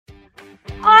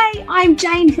Hi, I'm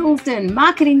Jane Hilsden,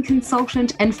 marketing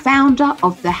consultant and founder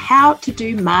of the How to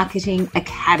Do Marketing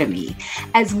Academy,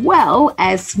 as well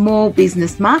as small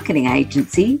business marketing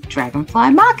agency,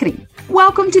 Dragonfly Marketing.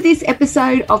 Welcome to this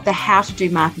episode of the How to Do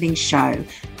Marketing Show,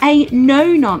 a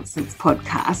no-nonsense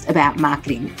podcast about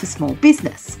marketing for small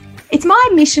business. It's my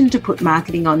mission to put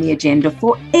marketing on the agenda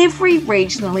for every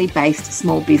regionally based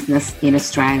small business in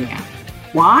Australia.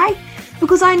 Why?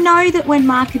 Because I know that when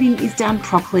marketing is done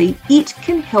properly, it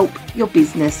can help your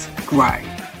business grow.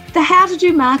 The How to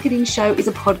Do Marketing Show is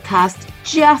a podcast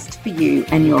just for you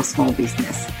and your small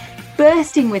business.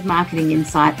 Bursting with marketing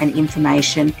insight and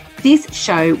information, this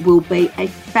show will be a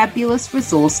fabulous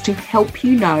resource to help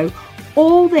you know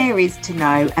all there is to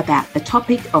know about the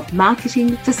topic of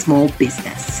marketing for small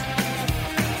business.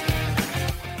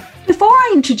 Before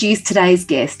I introduce today's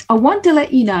guest, I want to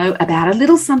let you know about a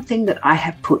little something that I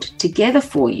have put together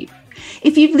for you.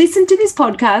 If you've listened to this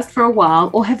podcast for a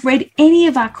while or have read any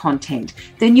of our content,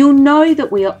 then you'll know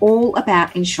that we are all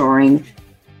about ensuring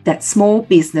that small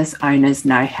business owners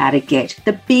know how to get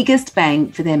the biggest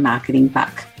bang for their marketing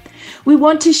buck. We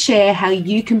want to share how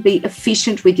you can be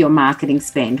efficient with your marketing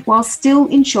spend while still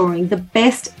ensuring the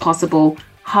best possible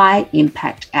high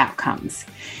impact outcomes.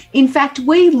 In fact,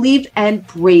 we live and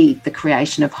breathe the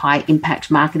creation of high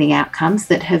impact marketing outcomes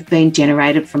that have been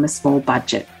generated from a small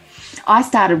budget. I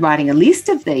started writing a list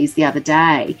of these the other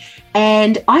day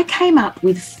and I came up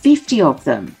with 50 of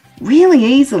them really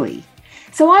easily.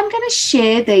 So I'm going to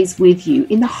share these with you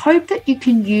in the hope that you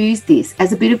can use this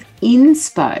as a bit of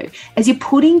inspo as you're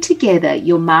putting together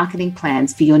your marketing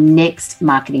plans for your next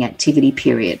marketing activity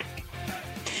period.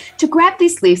 To grab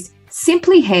this list,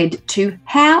 simply head to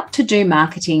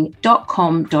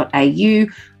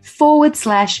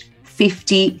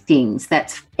howtodomarketing.com.au/50 things.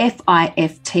 That's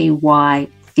FIFTY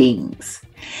things.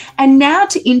 And now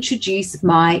to introduce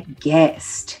my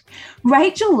guest.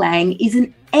 Rachel Lang is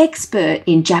an expert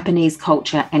in Japanese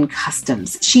culture and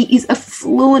customs. She is a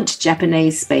fluent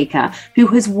Japanese speaker who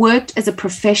has worked as a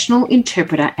professional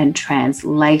interpreter and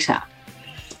translator.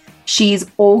 She is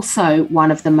also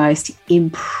one of the most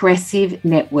impressive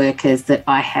networkers that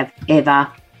I have ever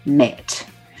met.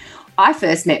 I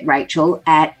first met Rachel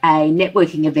at a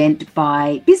networking event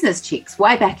by Business Chicks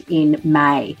way back in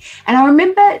May. And I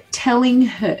remember her telling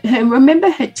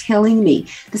me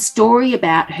the story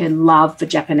about her love for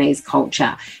Japanese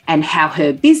culture and how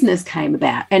her business came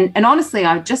about. And honestly,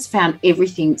 I just found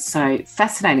everything so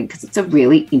fascinating because it's a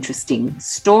really interesting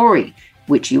story,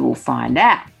 which you will find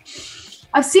out.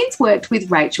 I've since worked with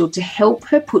Rachel to help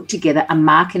her put together a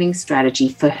marketing strategy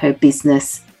for her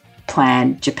business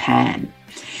Plan Japan.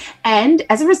 And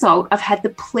as a result, I've had the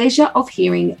pleasure of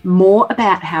hearing more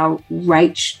about how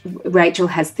Rachel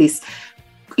has this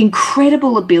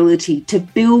incredible ability to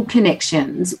build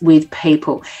connections with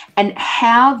people and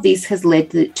how this has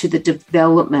led to the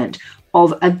development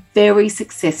of a very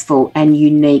successful and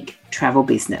unique travel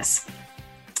business.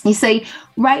 You see,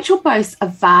 Rachel boasts a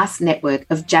vast network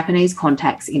of Japanese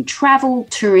contacts in travel,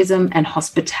 tourism, and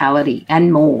hospitality,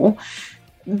 and more.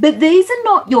 But these are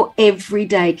not your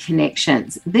everyday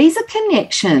connections. These are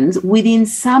connections within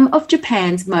some of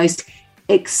Japan's most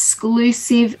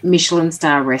exclusive Michelin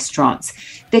star restaurants.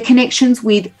 They're connections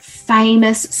with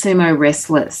famous sumo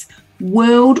wrestlers,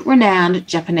 world-renowned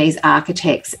Japanese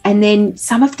architects, and then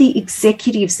some of the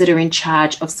executives that are in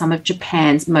charge of some of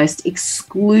Japan's most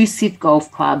exclusive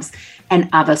golf clubs and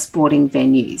other sporting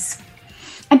venues.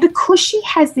 And because she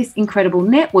has this incredible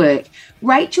network,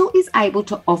 Rachel is able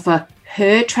to offer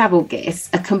her travel guests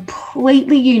a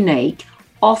completely unique,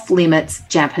 off-limits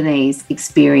Japanese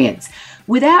experience.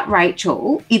 Without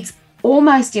Rachel, it's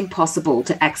almost impossible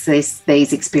to access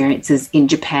these experiences in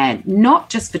Japan, not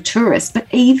just for tourists, but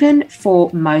even for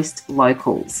most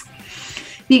locals.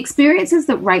 The experiences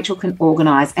that Rachel can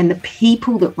organise and the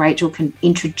people that Rachel can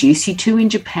introduce you to in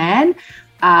Japan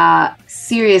are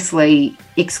seriously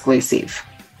exclusive.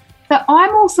 But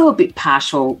I'm also a bit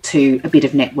partial to a bit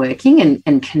of networking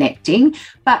and connecting,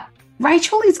 but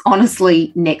Rachel is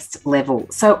honestly next level.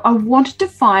 So I wanted to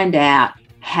find out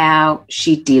how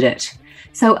she did it.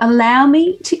 So allow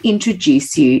me to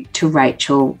introduce you to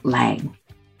Rachel Lang.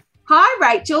 Hi,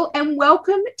 Rachel, and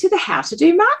welcome to the How to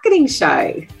Do Marketing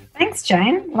Show. Thanks,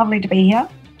 Jane. Lovely to be here.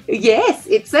 Yes,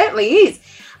 it certainly is.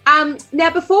 Now,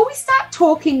 before we start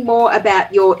talking more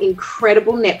about your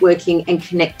incredible networking and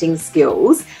connecting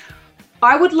skills,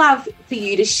 I would love for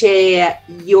you to share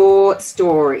your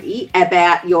story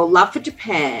about your love for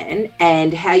Japan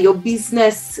and how your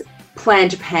business Plan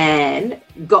Japan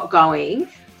got going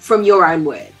from your own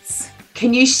words.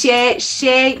 Can you share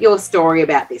your story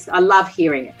about this? I love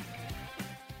hearing it.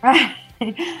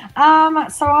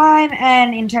 So I'm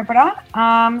an interpreter.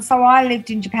 So I lived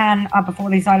in Japan.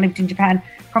 Before this, I lived in Japan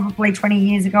probably 20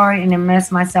 years ago and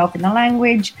immersed myself in the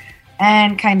language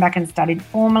and came back and studied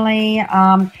formally.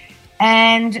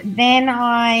 And then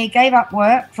I gave up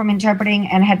work from interpreting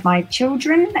and had my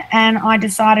children, and I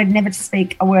decided never to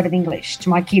speak a word of English to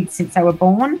my kids since they were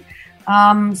born.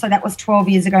 So that was 12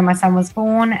 years ago my son was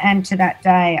born, and to that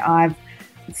day I've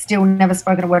still never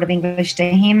spoken a word of English to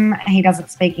him. He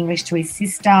doesn't speak English to his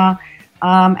sister,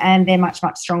 and they're much,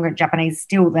 much stronger at Japanese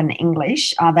still than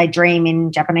English. They dream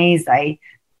in Japanese, they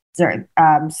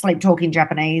sleep talk in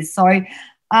Japanese. So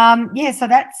so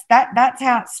that's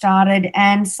how it started.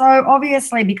 And so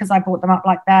obviously because I brought them up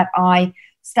like that, I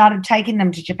started taking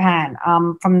them to Japan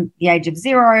from the age of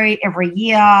 0 every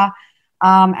year.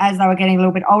 As they were getting a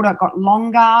little bit older, it got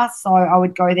longer. So I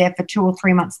would go there for 2 or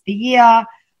 3 months of the year.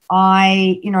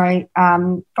 I,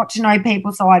 got to know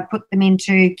people, so I'd put them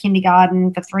into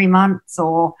kindergarten for 3 months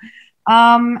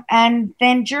and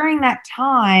then during that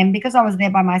time, because I was there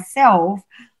by myself,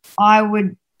 I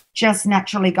would just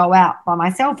naturally go out by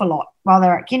myself a lot while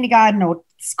they're at kindergarten or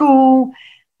school.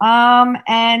 We're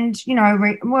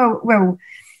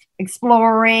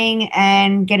exploring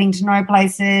and getting to know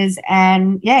places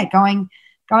and,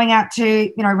 going out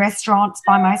to, restaurants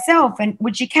by myself, and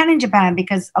which you can in Japan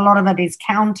because a lot of it is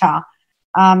counter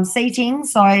seating.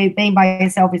 So being by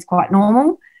yourself is quite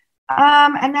normal.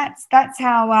 And that's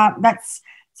how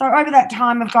so over that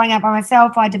time of going out by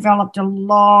myself, I developed a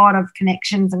lot of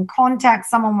connections and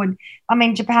contacts.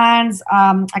 Japan's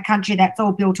a country that's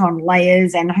all built on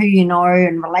layers and who you know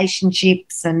and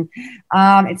relationships. And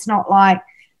it's not like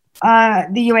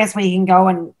the US where you can go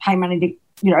and pay money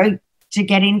to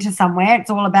get into somewhere. It's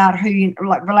all about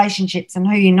relationships and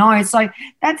who you know. So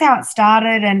that's how it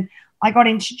started. And I got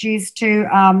introduced to,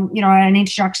 an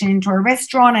introduction into a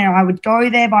restaurant, and I would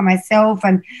go there by myself.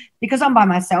 And because I'm by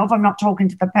myself, I'm not talking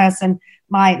to the person,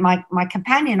 my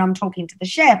companion, I'm talking to the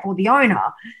chef or the owner.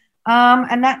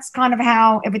 And that's kind of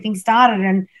how everything started.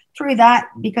 And through that,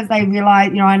 because they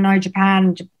realized, I know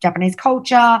Japan, Japanese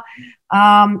culture,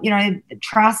 the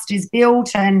trust is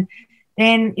built. And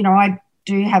then, I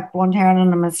do have blonde hair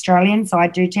and I'm Australian, so I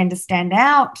do tend to stand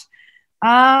out.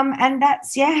 And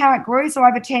that's, how it grew. So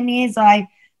over 10 years, I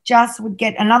just would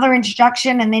get another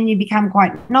introduction, and then you become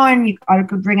quite known. I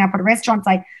could ring up at a restaurant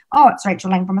and say, oh, it's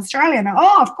Rachel Lang from Australia. And,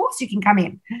 oh, of course you can come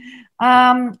in.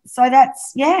 So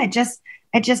that's,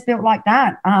 it just built like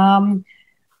that,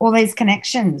 all these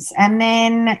connections. And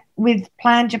then with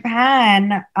Plan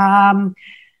Japan,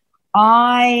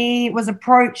 I was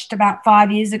approached about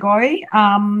 5 years ago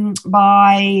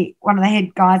by one of the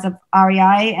head guys of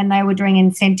REA, and they were doing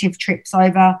incentive trips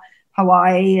over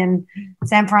Hawaii and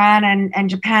San Fran and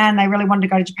Japan. They really wanted to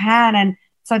go to Japan, and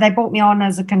so they brought me on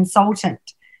as a consultant.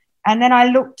 And then I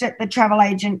looked at the travel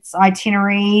agent's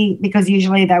itinerary, because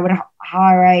usually they would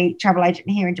hire a travel agent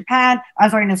here in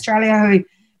in Australia, who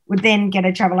would then get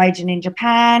a travel agent in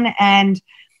Japan. And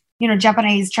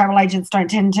Japanese travel agents don't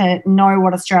tend to know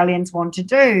what Australians want to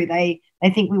do. They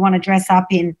think we want to dress up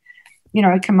in,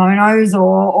 kimonos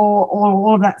or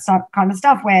all of that kind of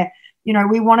stuff, where,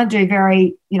 we want to do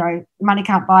very, money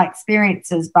can't buy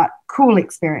experiences, but cool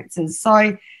experiences.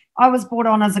 So I was brought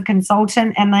on as a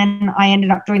consultant, and then I ended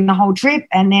up doing the whole trip.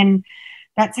 And then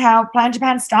that's how Plan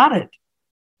Japan started.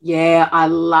 Yeah, I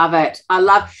love it.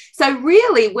 So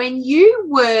really, when you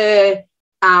were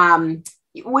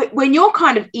when you're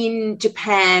kind of in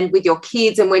Japan with your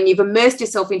kids, and when you've immersed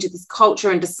yourself into this culture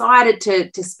and decided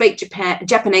to speak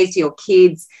Japanese to your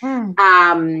kids,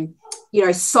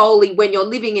 solely when you're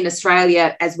living in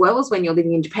Australia as well as when you're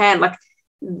living in Japan, like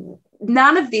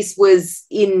none of this was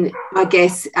in, I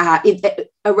guess,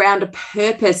 around a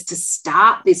purpose to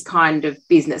start this kind of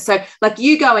business. So like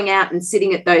you going out and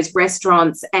sitting at those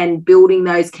restaurants and building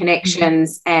those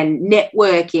connections and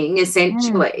networking,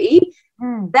 essentially,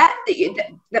 that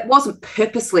wasn't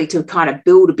purposely to kind of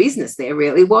build a business there,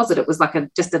 really, was it? It was like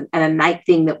just an innate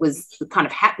thing that was kind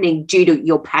of happening due to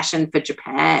your passion for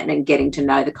Japan and getting to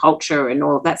know the culture and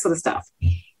all of that sort of stuff.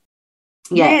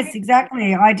 Yeah. Yes,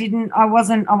 exactly. I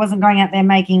wasn't going out there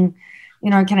making,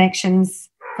 connections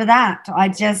for that.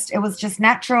 It was just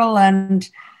natural, and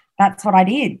that's what I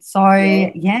did. So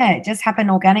it just happened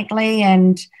organically,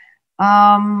 and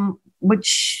and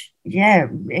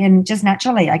just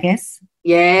naturally, I guess.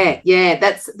 Yeah,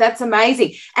 that's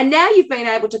amazing. And now you've been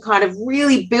able to kind of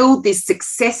really build this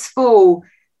successful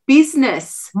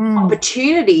business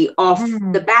opportunity off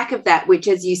the back of that, which,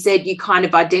 as you said, you kind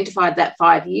of identified that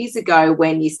 5 years ago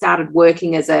when you started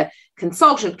working as a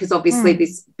consultant, because obviously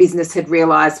this business had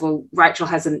realised, well, Rachel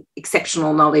has an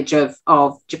exceptional knowledge of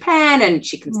Japan and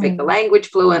she can speak the language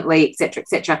fluently, et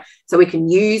cetera, so we can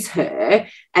use her.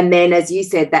 And then, as you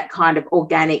said, that kind of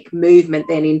organic movement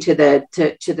then into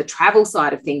to the travel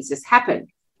side of things just happened.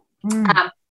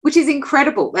 Which is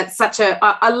incredible. That's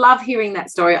I love hearing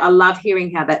that story. I love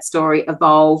hearing how that story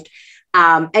evolved.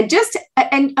 And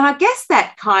I guess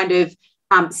that kind of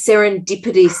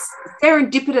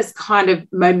serendipitous kind of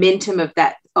momentum of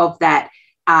that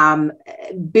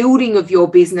building of your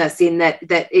business, in that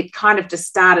it kind of just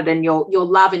started, and your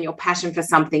love and your passion for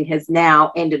something has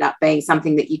now ended up being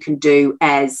something that you can do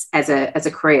as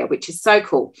a career, which is so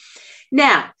cool.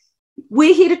 Now,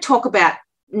 we're here to talk about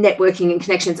networking and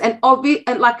connections, and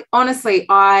like, honestly,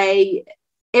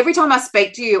 every time I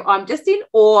speak to you, I'm just in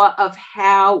awe of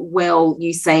how well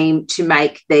you seem to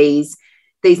make these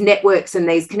networks and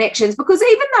these connections. Because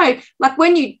even though, like,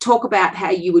 when you talk about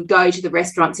how you would go to the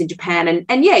restaurants in Japan,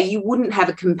 and yeah, you wouldn't have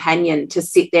a companion to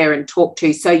sit there and talk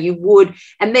to, so you would,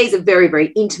 and these are very, very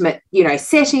intimate,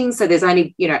 settings, so there's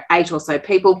only 8 or so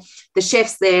people, the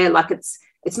chefs there, like,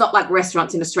 it's not like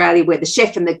restaurants in Australia where the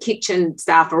chef and the kitchen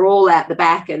staff are all out the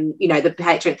back, and, the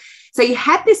patron. So you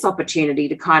had this opportunity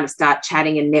to kind of start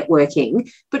chatting and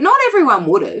networking, but not everyone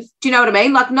would have. Do you know what I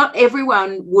mean? Like, not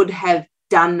everyone would have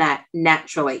done that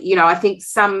naturally. I think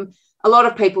a lot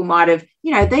of people might have,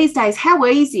 these days, how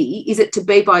easy is it to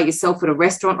be by yourself at a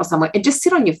restaurant or somewhere and just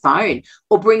sit on your phone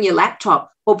or bring your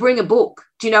laptop or bring a book?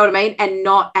 Do you know what I mean? And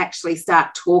not actually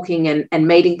start talking and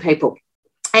meeting people.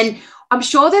 And I'm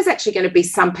sure there's actually going to be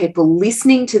some people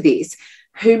listening to this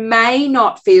who may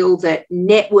not feel that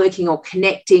networking or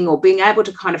connecting or being able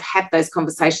to kind of have those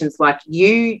conversations like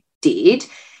you did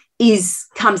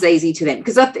comes easy to them.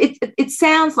 Because it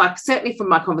sounds like, certainly from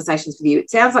my conversations with you, it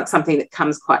sounds like something that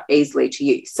comes quite easily to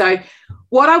you. So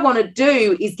what I want to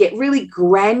do is get really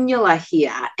granular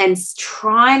here and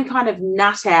try and kind of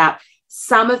nut out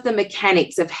some of the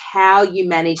mechanics of how you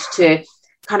manage to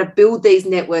kind of build these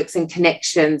networks and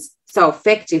connections so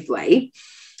effectively.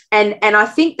 And I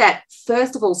think that,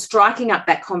 first of all, striking up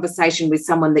that conversation with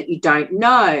someone that you don't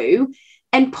know,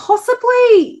 and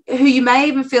possibly who you may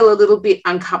even feel a little bit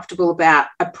uncomfortable about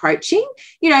approaching.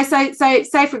 So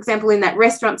say, for example, in that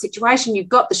restaurant situation, you've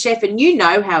got the chef and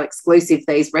how exclusive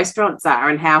these restaurants are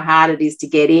and how hard it is to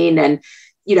get in, and,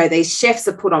 these chefs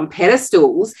are put on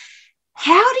pedestals.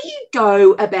 How do you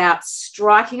go about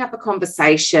striking up a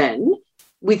conversation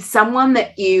with someone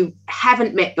that you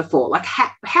haven't met before? Like,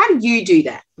 how do you do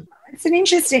that? It's an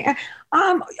interesting,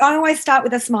 I always start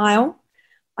with a smile.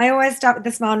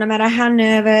 No matter how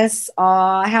nervous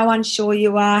or how unsure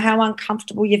you are, how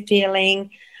uncomfortable you're feeling.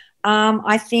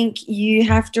 I think you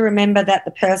have to remember that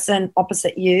the person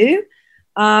opposite you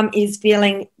is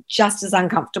feeling just as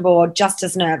uncomfortable or just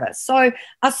as nervous. So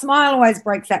a smile always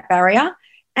breaks that barrier.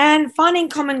 And finding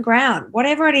common ground,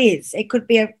 whatever it is. It could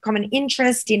be a common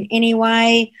interest in any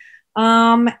way.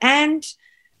 And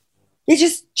you're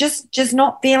just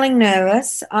not feeling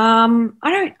nervous. I'm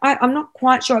not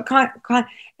quite sure.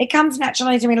 It comes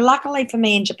naturally to me. Luckily for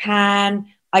me in Japan,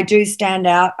 I do stand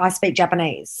out. I speak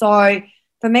Japanese. So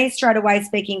for me, straight away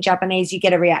speaking Japanese, you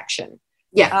get a reaction.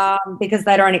 Yeah. Because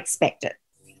they don't expect it.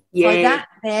 Yeah. So that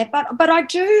there. But I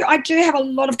do have a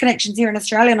lot of connections here in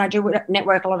Australia, and I do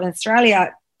network a lot in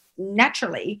Australia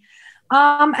naturally.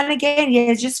 And again,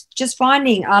 yeah, just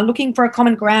finding, looking for a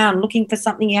common ground, looking for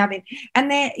something you have in. And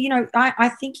there, I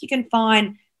think you can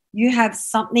find you have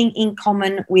something in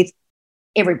common with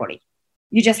everybody.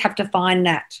 You just have to find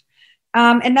that.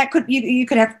 And that could, you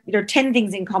could have, 10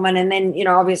 things in common, and then,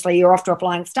 obviously you're off to a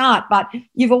flying start, but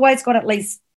you've always got at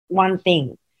least one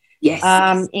thing.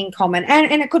 Yes. In common.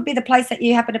 And it could be the place that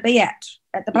you happen to be at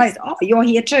the place. Oh, you're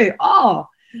here too. Oh,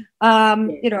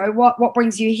 what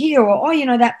brings you here? Or,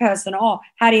 that person. Oh,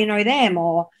 how do you know them?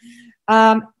 Or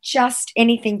just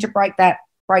anything to break that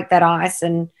ice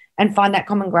and find that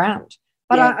common ground.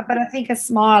 But I think a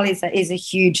smile is a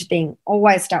huge thing.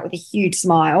 Always start with a huge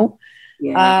smile.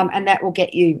 Yeah. And that will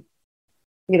get you,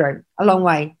 a long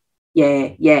way.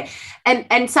 Yeah.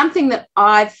 And something that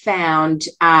I've found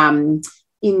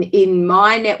in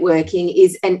my networking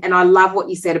is, and I love what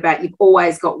you said about you've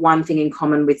always got one thing in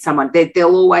common with someone.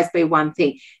 There'll always be one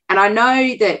thing. And I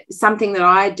know that something that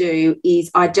I do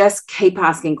is I just keep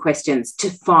asking questions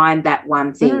to find that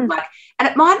one thing. And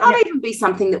it might not even be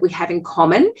something that we have in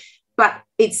common, but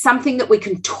it's something that we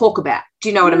can talk about. Do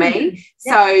you know what I mean?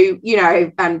 Yeah. So, you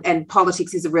know, and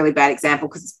politics is a really bad example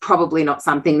because it's probably not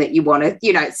something that you want to,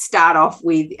 you know, start off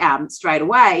with straight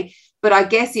away. But I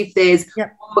guess if there's,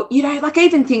 you know, like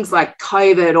even things like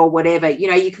COVID or whatever, you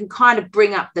know, you can kind of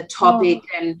bring up the topic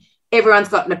and everyone's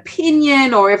got an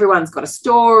opinion or everyone's got a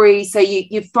story. So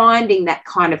you're finding that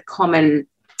kind of common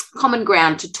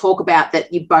ground to talk about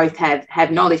that you both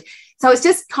have knowledge. So it's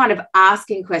just kind of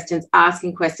asking questions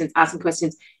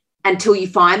until you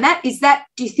find that.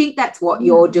 Do you think that's what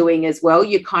you're doing as well?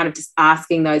 You're kind of just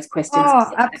asking those questions.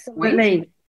 Oh,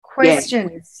 absolutely.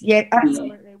 Questions. Yeah,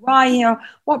 absolutely. Why here?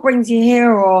 What brings you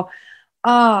here? Or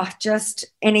just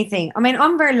anything. I mean,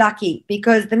 I'm very lucky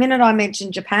because the minute I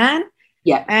mentioned Japan,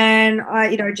 and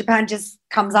you know, Japan just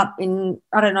comes up in,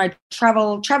 I don't know,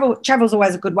 travel's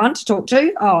always a good one to talk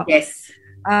to. Oh, yes.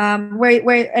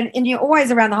 And you're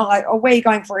always around the whole, like, oh, where are you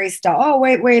going for Easter? Oh,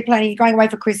 where are you planning? You're going away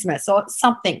for Christmas or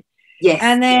something. Yes.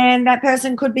 And then that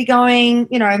person could be going,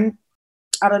 you know,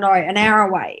 I don't know, an hour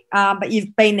away, but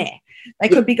you've been there. They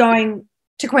could be going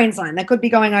to Queensland. They could be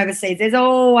going overseas. There's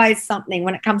always something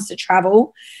when it comes to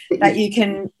travel that you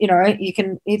can, you know,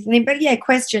 but yeah,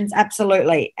 questions,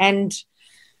 absolutely. And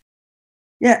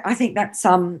yeah, I think that's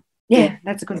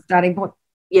that's a good starting point.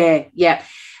 Yeah, yeah.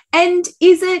 And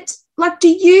is it like, do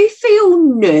you feel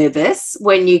nervous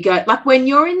when you go, like when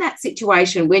you're in that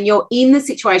situation, when you're in the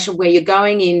situation where you're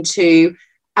going into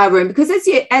a room, because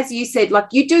as you said, like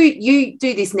you do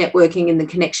this networking and the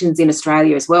connections in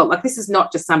Australia as well. Like this is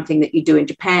not just something that you do in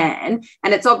Japan,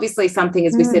 and it's obviously something,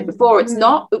 as we said before, it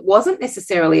wasn't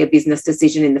necessarily a business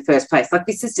decision in the first place. Like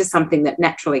this is just something that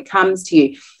naturally comes to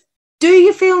you. Do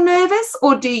you feel nervous,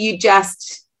 or are you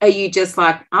just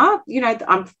like, you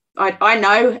know,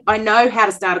 I know how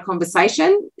to start a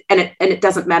conversation, and it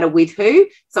doesn't matter with who,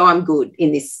 so I'm good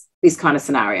in this kind of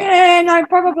scenario? Yeah, no,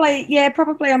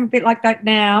 probably I'm a bit like that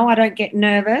now. I don't get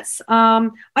nervous.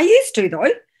 I used to,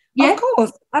 though. Yeah. Of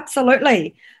course,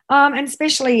 absolutely. And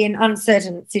especially in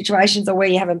uncertain situations or where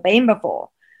you haven't been before.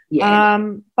 Yeah.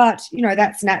 But, you know,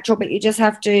 that's natural, but you just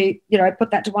have to, you know, put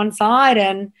that to one side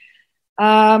and,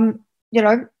 you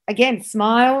know, again,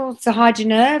 smile to hide your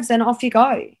nerves and off you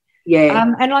go.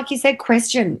 Yeah. And like you said,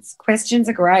 questions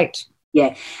are great.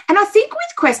 Yeah. And I think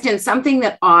with questions, something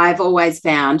that I've always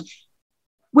found,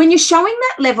 when you're showing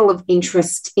that level of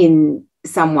interest in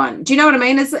someone, do you know what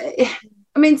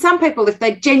I mean? Some people, if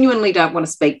they genuinely don't want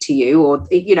to speak to you, or,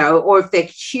 you know, or if they're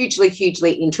hugely,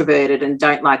 hugely introverted and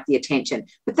don't like the attention,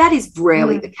 but that is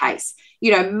rarely the case.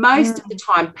 You know, most of the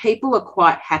time people are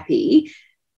quite happy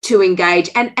to engage,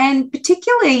 and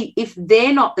particularly if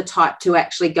they're not the type to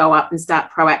actually go up and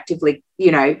start proactively,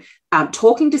 you know,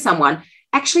 talking to someone,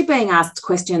 actually being asked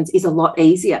questions is a lot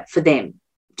easier for them.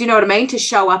 Do you know what I mean? To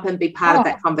show up and be part of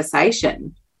that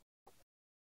conversation.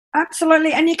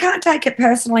 Absolutely. And you can't take it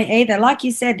personally either. Like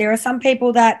you said, there are some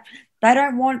people that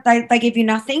they give you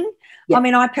nothing. Yep. I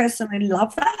mean, I personally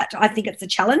love that. I think it's a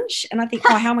challenge, and I think,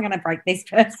 how am I going to break this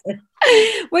person?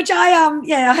 Which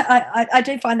I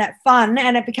do find that fun,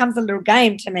 and it becomes a little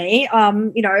game to me.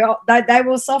 You know, they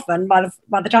will soften by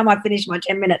the time I finish my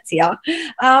 10 minutes here.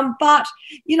 But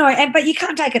you know, but you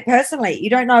can't take it personally. You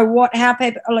don't know how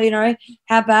people, you know,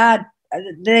 how bad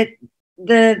the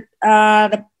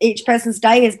each person's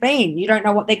day has been. You don't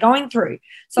know what they're going through,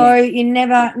 so you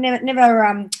never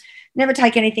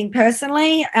take anything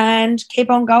personally and keep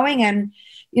on going, and,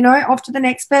 you know, off to the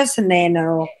next person then,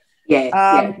 or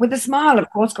with a smile, of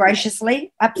course,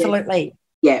 graciously, absolutely.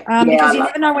 Yeah. Because you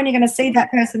never know when you're going to see that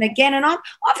person again. And I've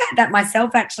had that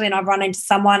myself, actually, and I've run into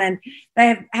someone and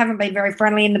they haven't been very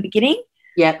friendly in the beginning.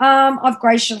 Yeah. I've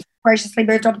graciously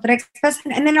moved on to the next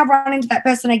person, and then I've run into that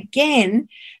person again,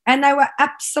 and they were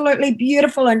absolutely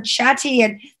beautiful and chatty,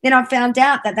 and then I found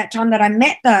out that time that I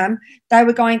met them, they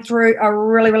were going through a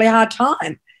really, really hard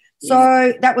time.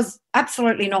 So that was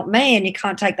absolutely not me, and you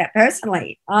can't take that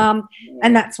personally. And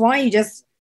that's why you just,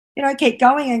 you know, keep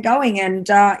going and going, and,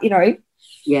 you know.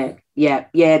 Yeah,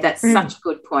 that's such a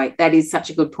good point. That is such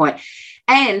a good point.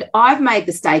 And I've made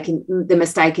the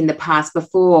mistake in the past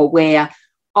before, where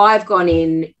I've gone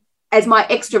in as my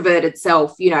extroverted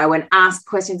self, you know, and asked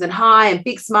questions and hi and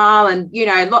big smile and, you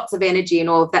know, lots of energy and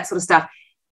all of that sort of stuff.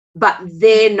 But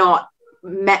they're not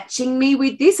matching me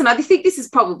with this. And I think this is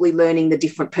probably learning the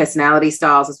different personality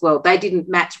styles as well. They didn't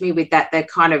match me with that. They're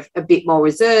kind of a bit more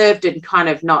reserved and kind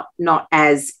of not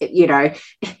as, you know,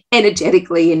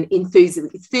 energetically and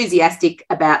enthusiastic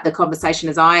about the conversation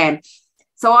as I am.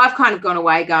 So I've kind of gone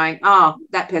away going, oh,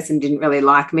 that person didn't really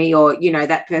like me, or, you know,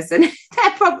 that person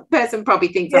probably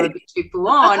thinks I'm a bit too full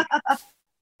on.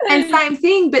 And same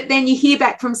thing, but then you hear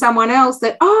back from someone else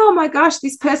that, oh my gosh,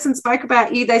 this person spoke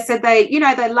about you. They said they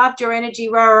loved your energy.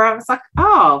 Rah, rah, rah. It's like,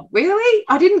 oh, really?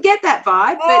 I didn't get that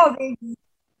vibe. Oh, but,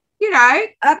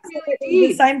 absolutely.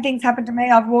 The same things happened to me.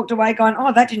 I've walked away going,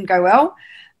 oh, that didn't go well.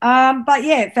 But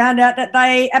yeah, found out that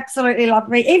they absolutely love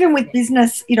me. Even with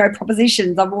business,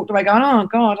 propositions, I've walked away going, oh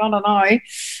God, I don't know.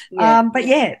 Yeah. But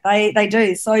yeah, they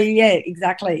do. So yeah,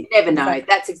 exactly. You never know. Exactly.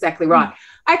 That's exactly right.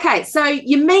 Okay, so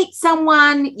you meet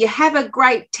someone, you have a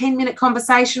great 10-minute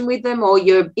conversation with them, or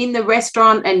you're in the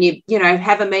restaurant and you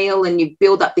have a meal and you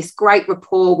build up this great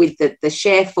rapport with the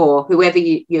chef or whoever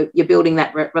you're building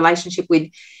that relationship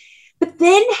with. But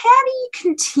then how do you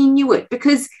continue it?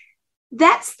 Because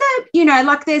that's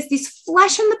there's this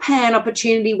flash in the pan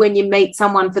opportunity when you meet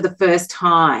someone for the first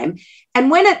time. And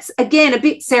when it's, again, a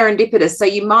bit serendipitous, so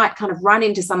you might kind of run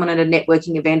into someone at a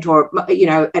networking event or,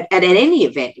 at any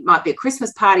event. It might be a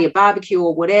Christmas party, a barbecue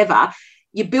or whatever.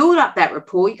 You build up that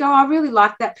rapport. You go, I really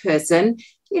like that person.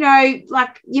 You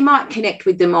might connect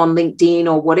with them on LinkedIn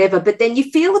or whatever, but then you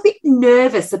feel a bit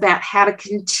nervous about how to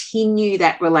continue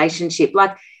that relationship.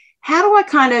 Like, how do I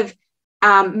kind of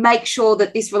make sure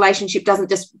that this relationship doesn't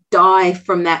just die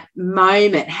from that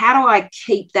moment? How do I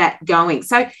keep that going?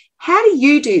 So how do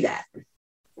you do that?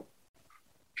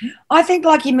 I think,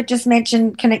 like you just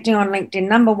mentioned, connecting on LinkedIn.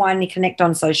 Number one, you connect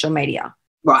on social media.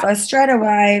 Right. So straight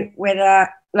away, whether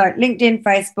like LinkedIn,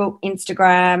 Facebook,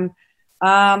 Instagram,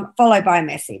 followed by a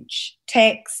message,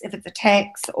 text, if it's a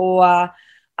text, or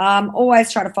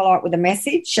always try to follow up with a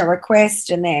message, a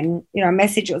request, and then,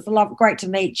 message. It was great to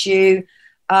meet you.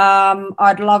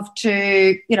 I'd love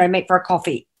to, meet for a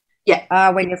coffee. Yeah.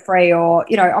 When you're free, or,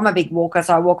 I'm a big walker,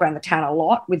 so I walk around the town a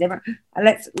lot with everyone.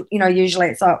 Usually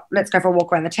it's let's go for a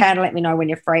walk around the town, let me know when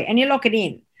you're free, and you lock it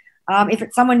in. If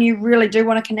it's someone you really do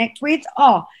want to connect with, it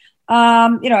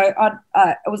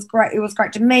was great. It was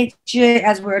great to meet you.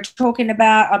 As we were talking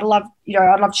about, I'd love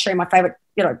to show you my favorite,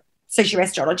 sushi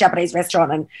restaurant or Japanese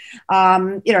restaurant, and,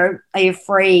 are you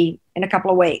free in a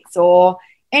couple of weeks, or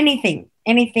anything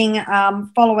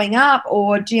following up,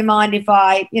 or do you mind if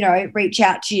I, reach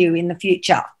out to you in the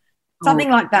future? Something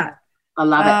like that. I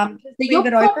love it.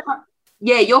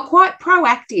 So you're quite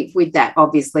proactive with that,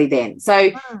 obviously, then.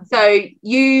 So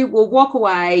you will walk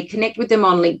away, connect with them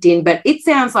on LinkedIn, but it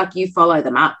sounds like you follow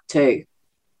them up too.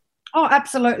 Oh,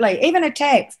 absolutely. Even a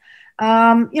text,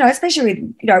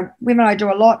 especially with, women I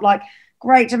do a lot, like,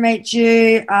 great to meet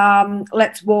you.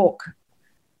 Let's walk.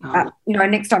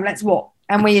 Next time, let's walk.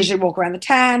 And we usually walk around the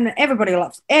town. Everybody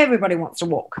wants to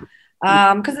walk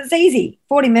because it's easy.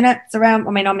 40 minutes around.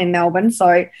 I mean, I'm in Melbourne,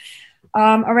 so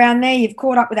around there, you've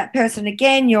caught up with that person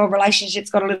again. Your relationship's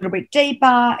got a little bit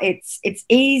deeper. It's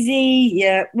easy.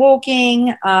 You're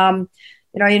walking. You're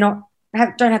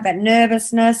don't have that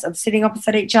nervousness of sitting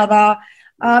opposite each other.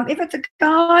 If it's a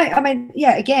guy,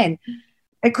 again,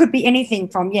 it could be anything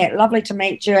from, lovely to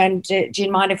meet you, and do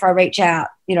you mind if I reach out,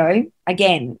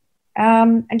 again?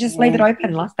 And just leave it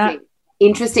open like that.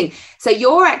 Interesting. So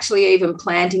you're actually even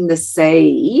planting the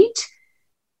seed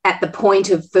at the point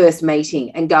of first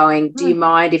meeting and going, do you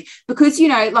mind if, because,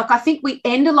 I think we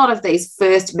end a lot of these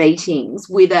first meetings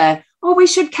with we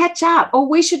should catch up, or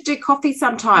we should do coffee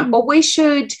sometime, or we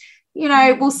should,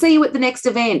 we'll see you at the next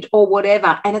event or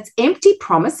whatever. And it's empty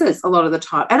promises a lot of the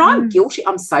time. And I'm guilty.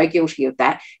 I'm so guilty of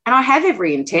that. And I have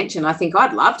every intention. I think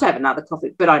I'd love to have another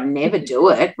coffee, but I never do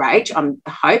it, Rach. I'm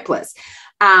hopeless.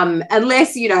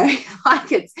 Unless,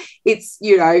 it's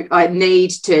I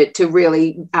need to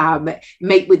really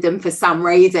meet with them for some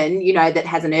reason, that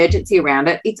has an urgency around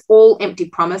it. It's all empty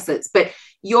promises. But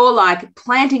you're like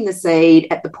planting the seed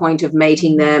at the point of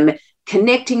meeting them,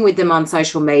 connecting with them on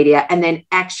social media, and then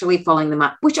actually following them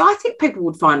up, which I think people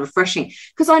would find refreshing.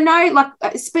 Because I know,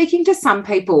 speaking to some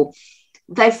people,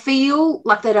 they feel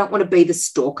like they don't want to be the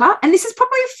stalker. And this is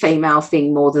probably a female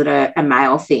thing more than a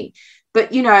male thing.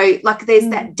 But, there's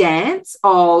that dance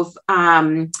of,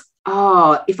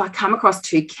 if I come across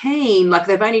too keen, like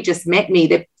they've only just met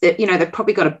me, they've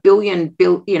probably got a billion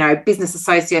business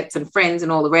associates and friends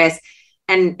and all the rest.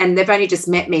 And they've only just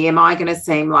met me. Am I going to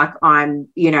seem like I'm,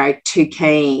 too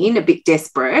keen, a bit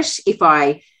desperate if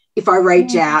I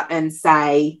reach out and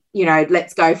say,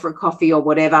 let's go for a coffee or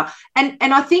whatever? And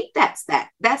I think that's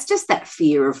just that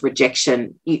fear of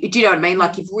rejection. Do you know what I mean?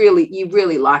 Like, you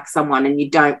really like someone, and you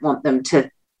don't want them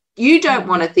to. You don't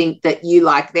want to think that you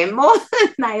like them more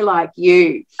than they like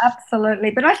you. Absolutely.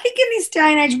 But I think in this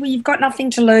day and age where you've got nothing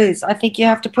to lose, I think you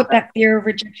have to put that fear of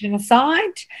rejection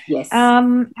aside. Yes.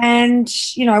 And,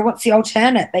 what's the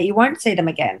alternate? That you won't see them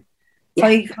again. Yeah. So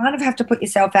you kind of have to put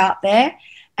yourself out there,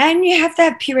 and you have to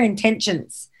have pure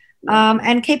intentions.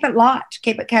 And keep it light,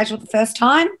 keep it casual the first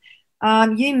time.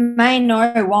 You may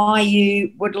know why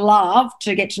you would love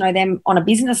to get to know them on a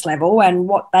business level and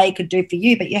what they could do for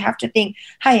you, but you have to think,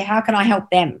 hey, how can I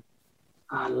help them?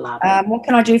 I love it. What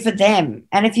can I do for them?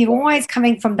 And if you're always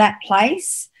coming from that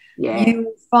place,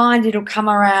 you'll find it'll come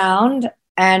around,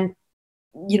 and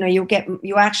you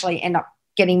actually end up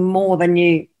getting more than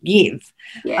you give.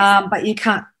 Yes. But you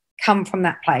can't come from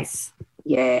that place.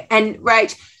 Yeah. And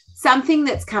Rach, something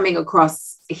that's coming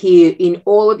across here in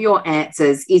all of your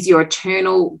answers is your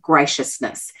eternal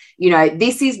graciousness.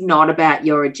 This is not about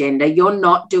your agenda. You're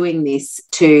not doing this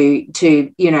to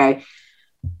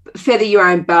feather your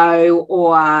own bow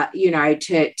or,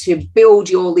 to build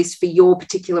your list for your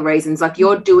particular reasons. Like,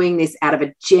 you're doing this out of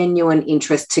a genuine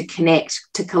interest to connect,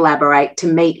 to collaborate, to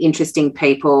meet interesting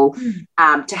people,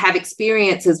 to have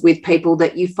experiences with people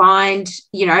that you find,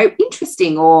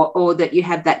 interesting or that you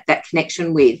have that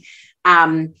connection with.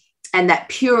 And that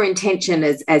pure intention,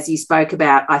 as you spoke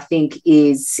about, I think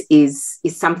is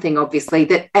something obviously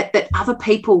that other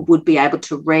people would be able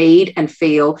to read and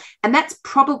feel. And that's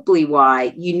probably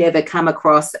why you never come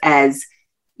across as,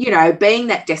 being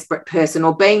that desperate person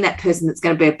or being that person that's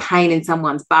going to be a pain in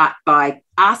someone's butt by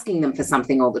asking them for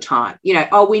something all the time.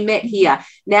 Oh, we met here.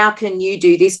 Now can you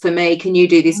do this for me? Can you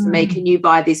do this for me? Can you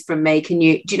buy this from me? Do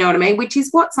you know what I mean? Which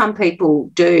is what some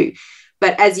people do.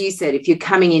 But as you said, if you're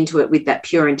coming into it with that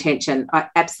pure intention, I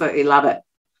absolutely love it.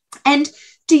 And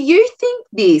do you think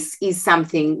this is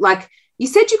something, like you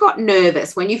said, you got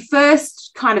nervous when you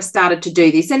first kind of started to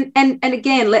do this? And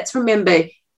again, let's remember,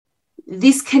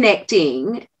 this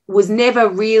connecting was never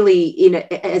really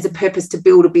as a purpose to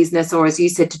build a business or, as you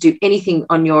said, to do anything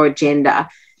on your agenda.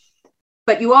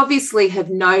 But you obviously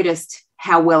have noticed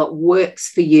how well it works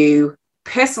for you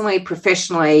personally,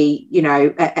 professionally,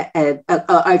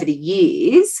 over the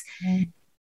years.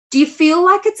 Do you feel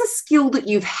like it's a skill that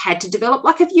you've had to develop?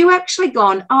 Like, have you actually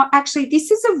gone, oh, actually, this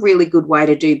is a really good way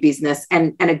to do business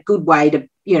and a good way to,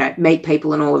 meet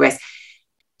people and all the rest?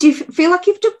 Do you feel like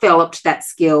you've developed that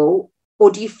skill, or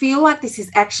do you feel like this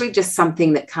is actually just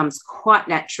something that comes quite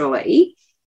naturally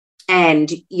and,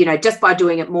 just by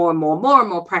doing it more and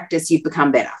more practice, you've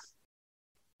become better?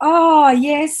 Oh,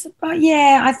 yes.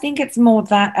 Yeah, I think it's more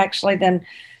that actually than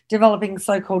developing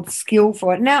so-called skill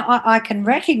for it. Now, I can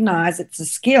recognize it's a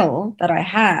skill that I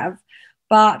have,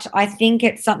 but I think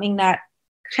it's something that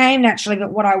came naturally,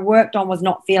 but what I worked on was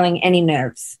not feeling any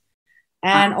nerves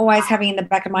and always having in the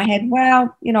back of my head,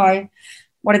 well,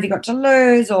 what have you got to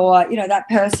lose? Or, that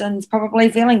person's probably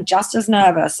feeling just as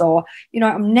nervous. Or,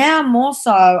 now more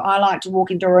so I like to walk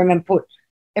into a room and put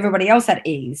everybody else at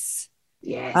ease.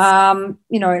 Yes.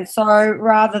 So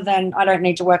rather than, I don't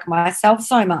need to work on myself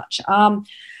so much. I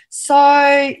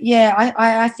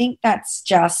think that's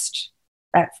just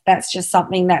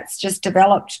something that's just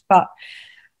developed, but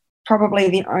probably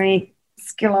the only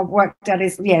skill I've worked at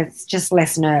is, it's just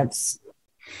less nerves.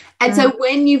 And so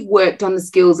when you've worked on the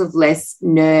skills of less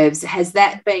nerves, has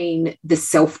that been the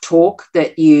self-talk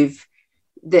that you've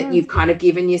kind of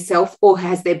given yourself, or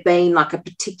has there been like a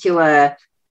particular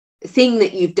thing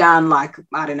that you've done, like,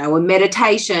 I don't know, a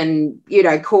meditation,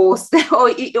 course, or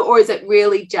is it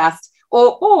really just,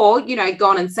 or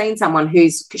gone and seen someone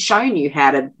who's shown you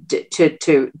how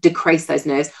to decrease those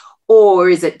nerves? Or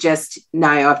is it just, no,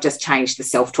 I've just changed the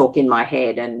self-talk in my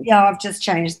head? And yeah, I've just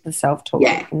changed the self-talk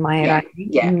in my head, I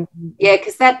think. Yeah,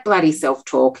 because that bloody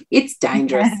self-talk, it's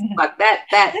dangerous. Like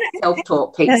that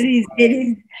self-talk keeps... It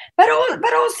is. But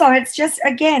also it's just,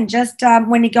 again,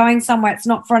 when you're going somewhere, it's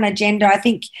not for an agenda. I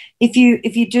think if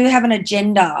you do have an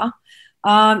agenda,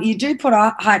 you do put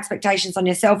high expectations on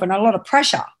yourself and a lot of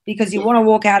pressure because you want to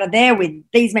walk out of there with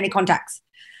these many contacts.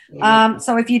 Yeah.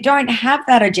 So if you don't have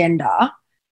that agenda,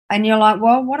 and you're like,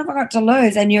 well, what have I got to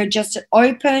lose? And you're just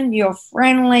open, you're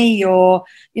friendly, you're,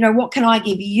 what can I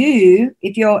give you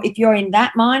if you're in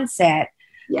that mindset?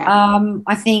 Yeah.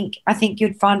 I think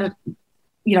you'd find it,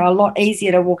 a lot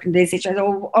easier to walk into these situations,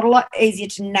 or a lot easier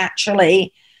to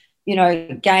naturally,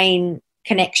 gain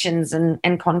connections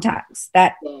and contacts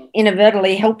that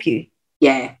inadvertently help you.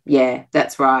 Yeah,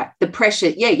 that's right. The pressure,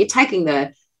 you're taking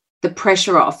the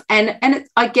pressure off, and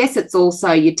I guess it's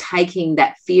also you're taking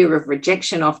that fear of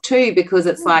rejection off too, because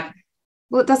it's like,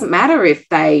 well, it doesn't matter if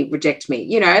they reject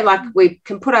me, like we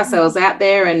can put ourselves out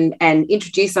there and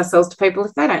introduce ourselves to people.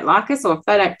 If they don't like us, or if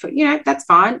they don't, that's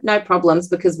fine, no problems,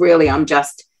 because really I'm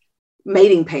just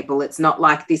meeting people. It's not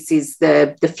like this is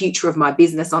the future of my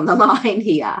business on the line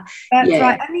here. That's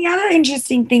right. And the other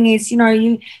interesting thing is, you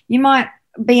might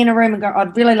be in a room and go,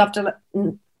 I'd really love to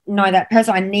know that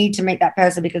person. I need to meet that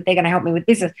person because they're going to help me with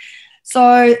business.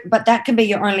 So, but that can be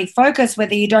your only focus,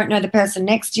 whether you don't know the person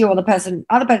next to you or the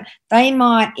other person. They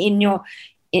might, in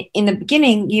the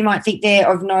beginning, you might think they're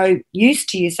of no use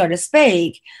to you, so to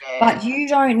speak, but you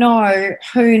don't know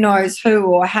who knows who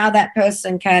or how that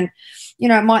person can,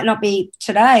 it might not be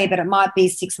today, but it might be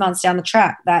 6 months down the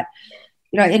track that,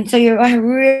 and so you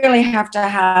really have to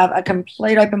have a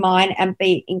complete open mind and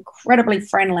be incredibly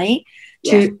friendly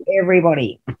to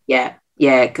everybody. Yeah.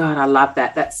 Yeah. God, I love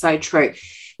that. That's so true.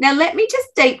 Now, let me just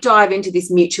deep dive into this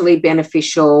mutually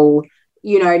beneficial,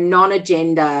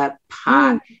 non-agenda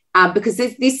part, because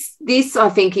this I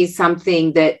think is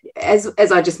something that,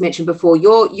 as I just mentioned before,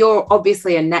 you're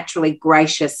obviously a naturally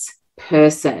gracious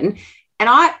person,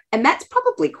 and that's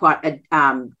probably quite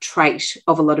a trait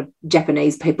of a lot of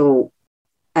Japanese people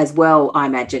as well, I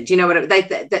imagine. Do you know what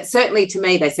that certainly to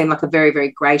me they seem like a very, very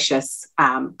gracious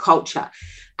culture.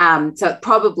 So it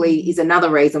probably is another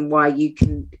reason why you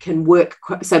can work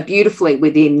so beautifully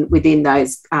within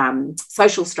those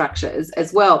social structures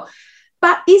as well.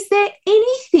 But is there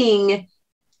any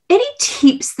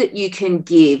tips that you can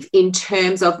give in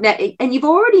terms of now? And you've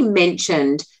already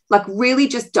mentioned, like, really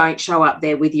just don't show up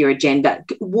there with your agenda.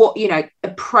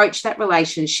 Approach that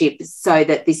relationship so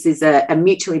that this is a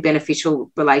mutually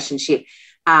beneficial relationship,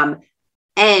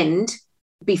 and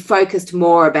be focused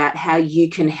more about how you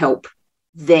can help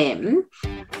them.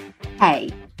 Hey,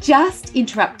 just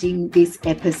interrupting this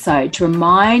episode to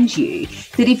remind you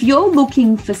that if you're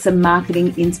looking for some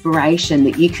marketing inspiration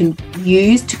that you can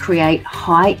use to create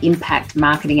high impact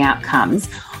marketing outcomes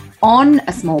on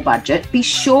a small budget, be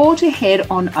sure to head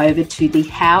on over to the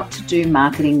How to Do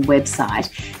Marketing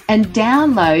website and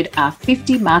download our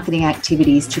 50 marketing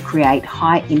activities to create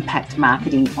high impact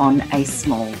marketing on a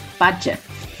small budget.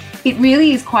 It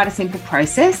really is quite a simple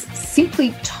process.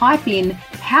 Simply type in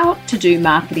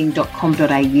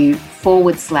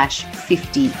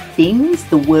howtodommarketing.com.au/50 things,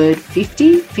 the word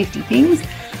 50 things.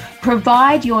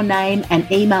 Provide your name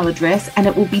and email address, and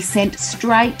it will be sent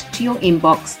straight to your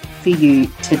inbox for you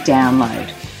to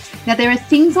download. Now, there are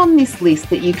things on this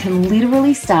list that you can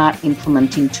literally start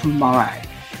implementing tomorrow.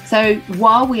 So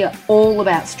while we are all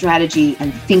about strategy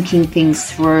and thinking things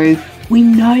through, we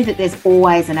know that there's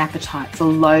always an appetite for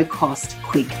low-cost,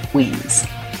 quick wins.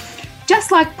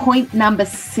 Just like point number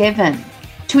 7,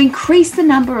 to increase the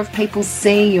number of people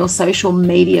seeing your social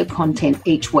media content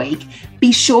each week,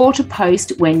 be sure to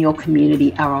post when your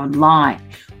community are online.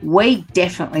 We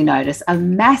definitely notice a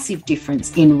massive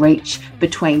difference in reach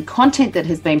between content that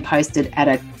has been posted at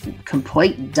a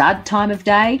complete dud time of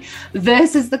day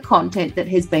versus the content that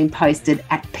has been posted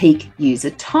at peak user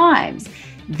times.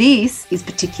 This is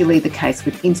particularly the case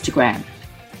with Instagram.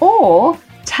 Or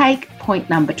take point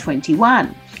number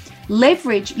 21.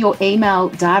 Leverage your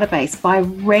email database by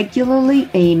regularly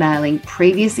emailing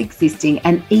previous, existing,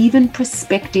 and even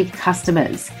prospective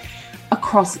customers.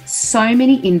 Across so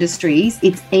many industries,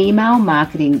 it's email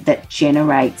marketing that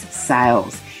generates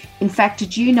sales. In fact,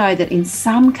 did you know that in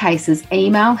some cases,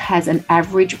 email has an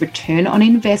average return on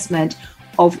investment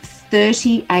of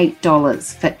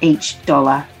 $38 for each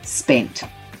dollar spent?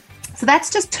 So that's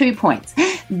just 2 points.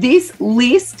 This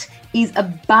list is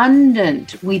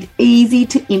abundant with easy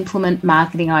to implement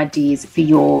marketing ideas for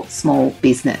your small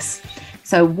business.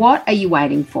 So what are you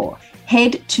waiting for?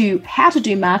 Head to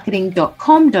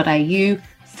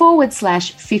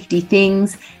howtodommarketing.com.au/50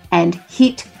 things and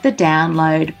hit the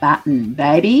download button,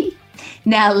 baby.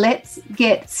 Now let's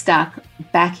get stuck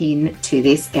back into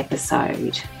this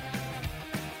episode.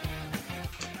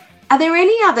 Are there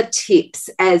any other tips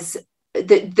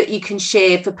that you can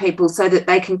share for people so that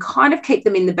they can kind of keep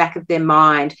them in the back of their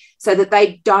mind so that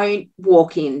they don't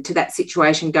walk into that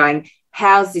situation going,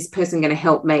 how's this person going to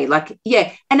help me? Like,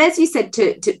 yeah. And as you said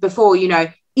to before,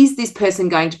 is this person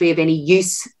going to be of any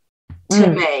use to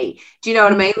me? Do you know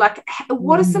what I mean? Like,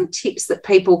 what are some tips that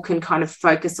people can kind of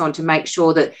focus on to make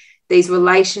sure that these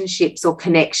relationships or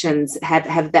connections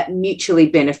have that mutually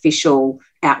beneficial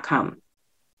outcome?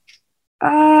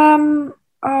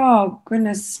 Oh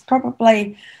goodness,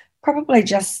 probably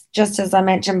just as I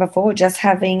mentioned before, just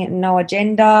having no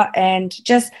agenda and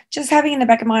just having in the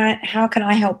back of my mind, how can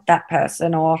I help that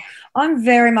person? Or I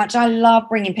love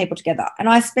bringing people together, and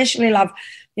I especially love,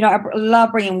 I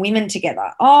love bringing women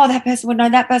together. Oh, that person would know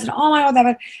that person. Oh my God, that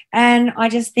person. And I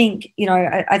just think,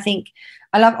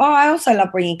 I also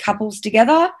love bringing couples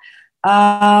together,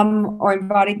 or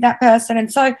inviting that person.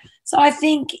 And so I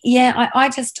think, I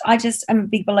just am a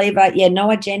big believer,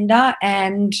 no agenda,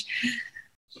 and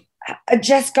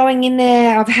just going in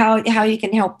there of how you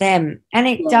can help them. And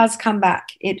it does come back.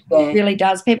 It really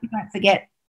does. People don't forget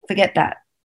that.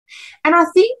 And I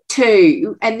think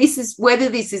too, and this is whether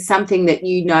this is something that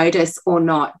you notice or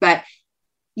not, but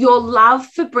your love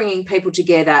for bringing people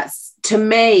together, to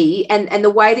me, and the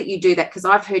way that you do that, because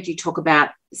I've heard you talk about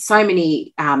so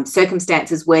many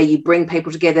circumstances where you bring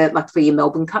people together, like for your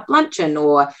Melbourne Cup luncheon,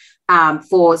 or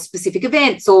for specific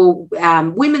events, or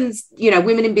women's,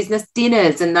 women in business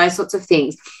dinners and those sorts of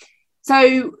things.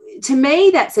 So to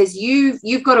me, that says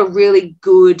you've got a really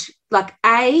good,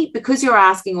 because you're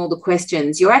asking all the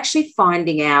questions, you're actually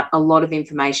finding out a lot of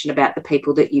information about the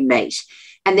people that you meet.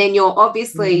 And then you're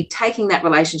obviously taking that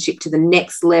relationship to the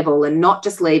next level and not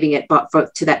just leaving it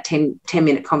to that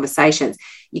 10-minute conversations.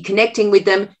 You're connecting with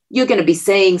them. You're going to be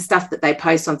seeing stuff that they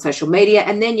post on social media,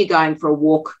 and then you're going for a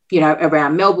walk,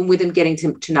 around Melbourne with them, getting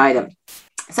to know them.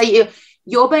 So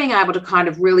you're being able to kind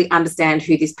of really understand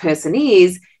who this person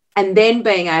is, and then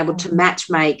being able to match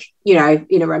make,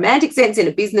 in a romantic sense, in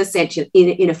a business sense,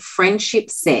 in a friendship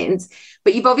sense.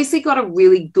 But you've obviously got a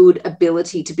really good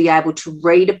ability to be able to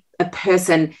read a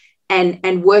person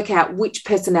and work out which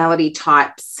personality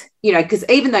types, because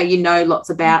even though you know lots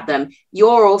about them,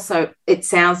 you're also, it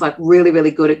sounds like, really, really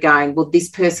good at going, well, this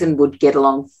person would get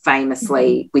along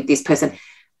famously with this person.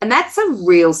 And that's a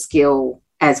real skill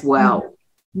as well.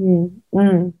 And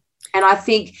I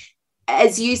think,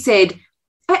 as you said,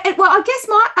 well, I guess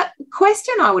my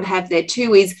question I would have there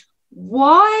too is,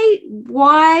 why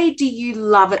do you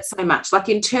love it so much? Like,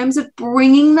 in terms of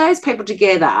bringing those people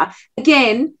together,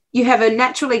 again, you have a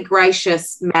naturally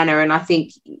gracious manner, and I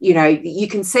think, you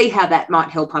can see how that might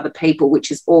help other people,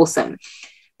 which is awesome.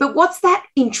 But what's that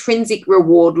intrinsic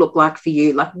reward look like for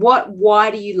you? Like,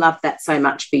 why do you love that so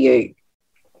much for you?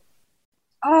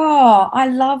 Oh, I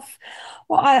love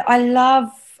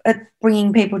it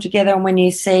bringing people together, and when you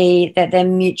see that they're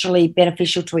mutually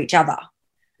beneficial to each other.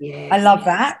 Yes, I love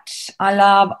that.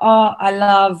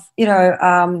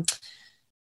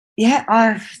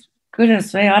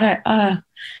 Goodness me, I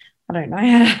don't know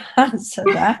how to answer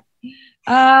that.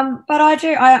 But I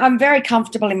do. I'm very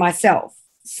comfortable in myself.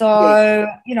 So,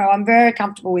 I'm very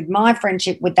comfortable with my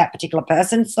friendship with that particular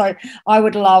person. So I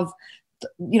would love,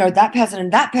 that person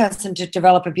and that person to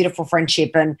develop a beautiful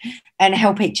friendship and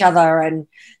help each other. And,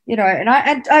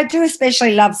 and I do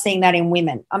especially love seeing that in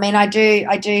women. I mean, I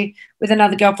do with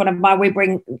another girlfriend of mine, we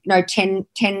bring, 8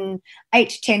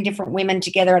 to 10 different women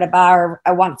together at a bar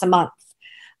once a month.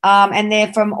 And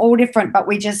they're from all different, but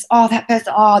we just, that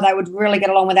person, they would really get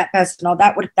along with that person, or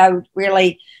they would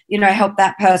really, help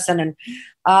that person.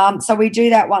 And so we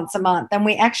do that once a month, and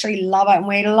we actually love it.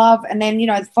 And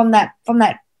then, from that,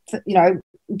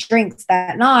 drinks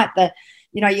that night,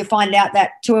 you find out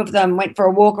that 2 of them went for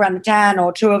a walk around the town,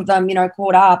 or 2 of them,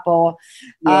 caught up, or,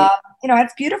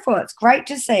 it's beautiful. It's great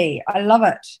to see. I love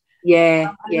it.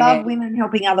 Yeah. I love women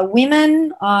helping other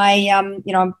women.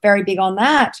 I'm very big on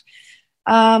that.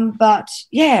 But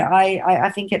yeah, I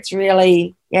think it's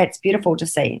really, it's beautiful to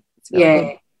see. It's really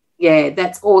good. Yeah,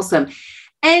 that's awesome.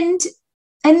 And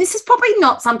this is probably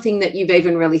not something that you've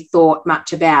even really thought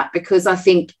much about, because I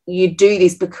think you do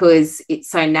this because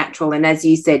it's so natural. And as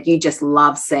you said, you just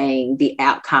love seeing the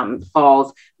outcome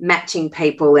of matching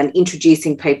people and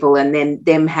introducing people, and then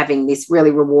them having this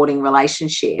really rewarding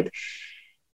relationship.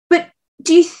 But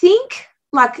do you think,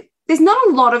 there's not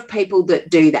a lot of people that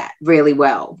do that really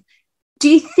well? Do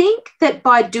you think that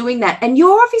by doing that, and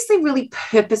you're obviously really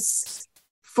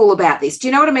purposeful about this, do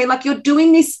you know what I mean? Like, you're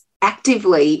doing this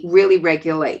actively, really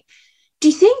regularly. Do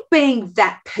you think being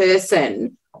that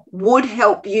person would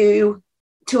help you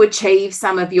to achieve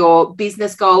some of your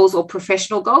business goals or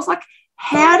professional goals? Like,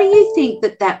 how do you think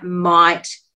that might,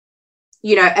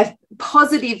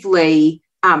 positively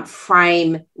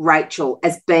frame Rachel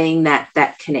as being that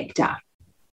connector?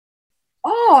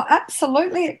 Oh,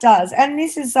 absolutely it does. And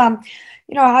this is, I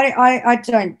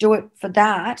don't do it for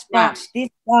that, but this,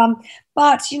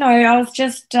 but, I was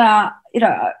just,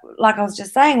 like I was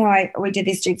just saying, we did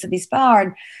this drinks at this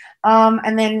bar,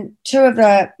 and then 2 of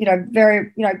the,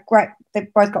 very, great,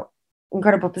 they've both got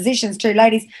incredible positions, 2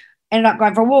 ladies, ended up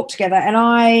going for a walk together, and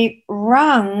I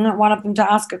rang one of them to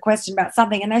ask a question about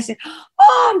something, and they said,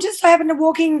 I'm just so happen to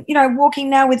walking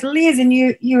now with Liz, and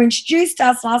you introduced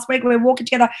us last week. We were walking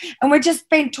together, and we've just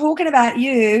been talking about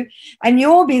you and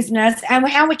your business and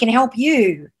how we can help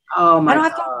you. Oh my God.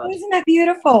 And I thought, isn't that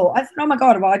beautiful? I thought, oh my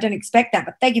God, well, I didn't expect that,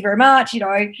 but thank you very much,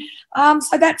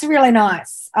 So that's really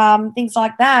nice, things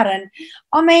like that. And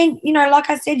I mean, like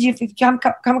I said, if you've come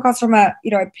across from a,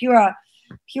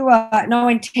 pure no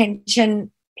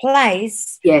intention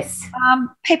place, yes,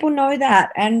 people know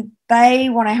that, and they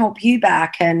want to help you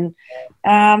back, and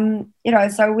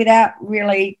so without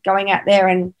really going out there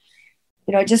and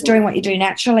just doing what you do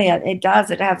naturally, it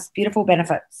has beautiful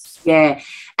benefits. Yeah.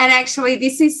 And actually,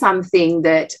 this is something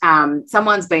that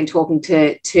someone's been talking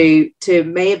to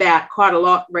me about quite a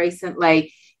lot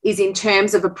recently, is in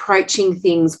terms of approaching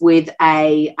things with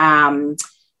a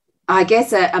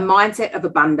mindset of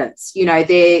abundance.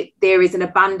 There is an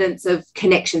abundance of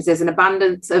connections, there's an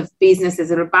abundance of business,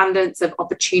 there's an abundance of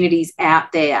opportunities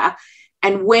out there.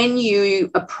 And when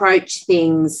you approach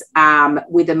things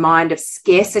with a mind of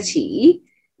scarcity,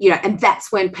 and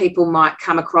that's when people might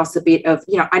come across a bit of,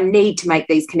 I need to make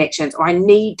these connections, or I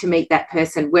need to meet that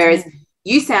person. Whereas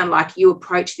you sound like you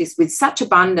approach this with such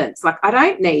abundance. Like, I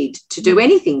don't need to do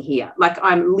anything here. Like,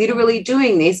 I'm literally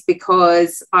doing this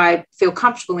because I feel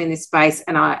comfortable in this space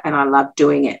and I love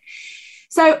doing it.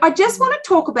 So I just want to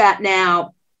talk about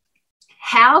now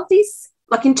how this,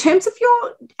 like, in terms of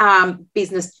your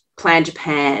business Plan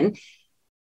Japan.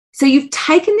 So you've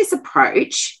taken this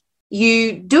approach,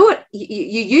 you do it,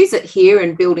 you use it here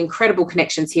and build incredible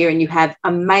connections here, and you have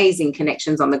amazing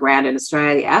connections on the ground in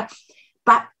Australia.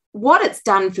 But what it's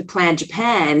done for Plan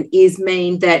Japan is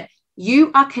mean that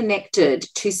you are connected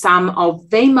to some of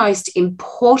the most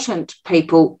important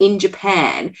people in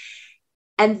Japan,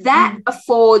 and that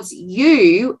affords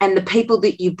you and the people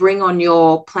that you bring on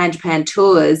your Plan Japan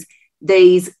tours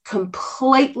these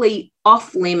completely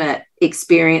off-limit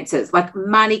experiences like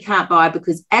money can't buy,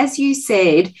 because, as you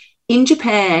said, in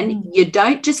Japan, you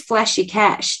don't just flash your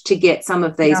cash to get some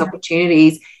of these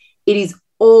opportunities. It is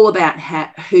all about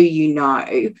who you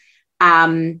know.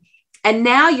 And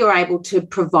now you're able to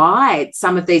provide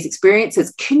some of these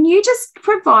experiences. Can you just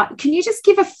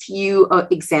give a few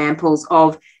examples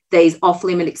of these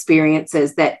off-limit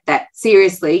experiences that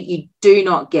seriously you do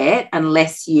not get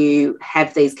unless you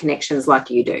have these connections like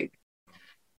you do?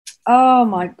 Oh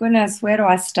my goodness, where do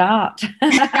I start?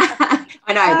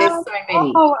 I know, there's so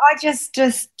many. I just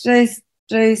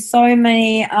do so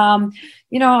many.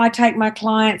 I take my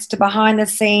clients to behind the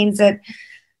scenes at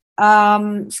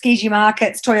Tsukiji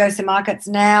markets, Toyosu markets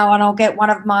now, and I'll get one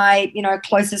of my,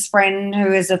 closest friend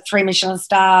who is a 3 Michelin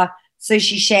star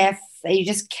sushi chef. You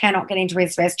just cannot get into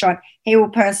his restaurant. He will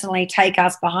personally take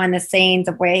us behind the scenes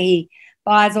of where he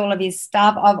buys all of his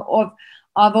stuff.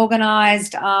 I've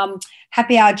organised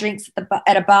happy hour drinks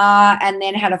at a bar, and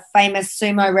then had a famous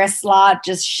sumo wrestler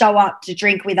just show up to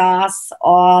drink with us.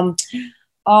 Oh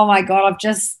my God,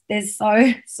 there's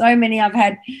so many. I've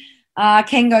had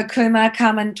Kengo Kuma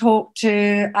come and talk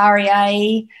to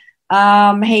REA.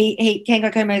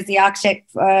 Kengo Kuma is the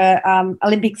architect for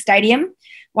Olympic Stadium,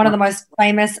 one of the most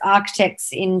famous architects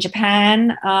in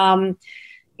Japan,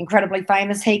 incredibly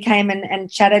famous. He came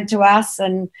and chatted to us,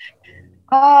 and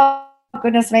oh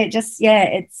goodness me,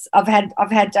 I've had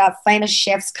famous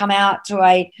chefs come out to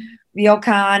a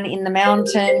ryokan in the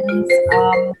mountains.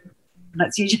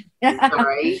 That's usually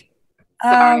sorry.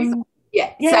 Come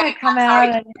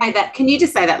out. Can you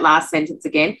just say that last sentence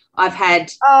again? I've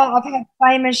had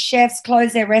famous chefs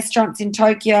close their restaurants in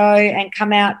Tokyo and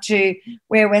come out to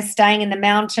where we're staying in the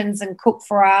mountains and cook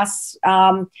for us.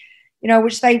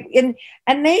 Which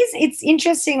it's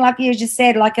interesting, like you just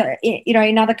said, like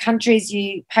in other countries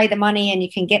you pay the money and you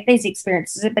can get these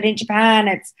experiences, but in Japan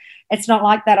it's not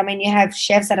like that. I mean, you have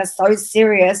chefs that are so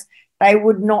serious they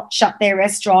would not shut their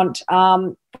restaurant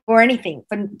for anything.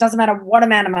 It doesn't matter what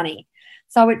amount of money.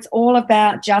 So it's all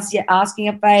about just asking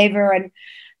a favor, and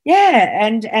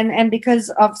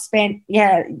because I've spent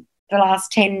the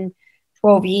last 10,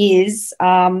 12 years,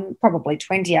 probably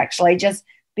 20 actually, just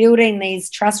building these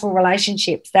trustful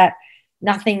relationships that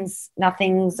nothing's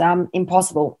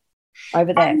impossible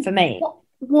over there for me.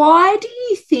 Why do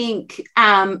you think,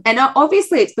 and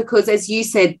obviously it's because, as you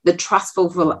said, the trustful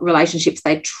relationships,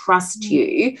 they trust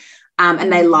you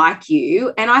and they like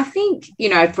you. And I think,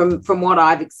 from what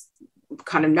I've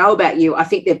kind of know about you, I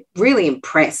think they're really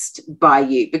impressed by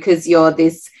you, because you're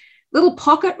this little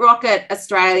pocket rocket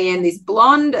Australian, this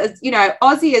blonde,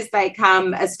 Aussie as they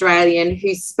come Australian,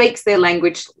 who speaks their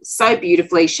language so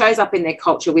beautifully, shows up in their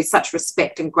culture with such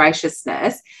respect and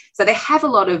graciousness. So they have a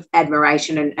lot of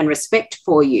admiration and respect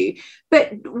for you.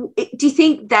 But do you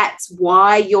think that's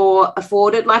why you're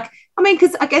afforded?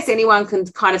 Because I guess anyone can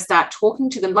kind of start talking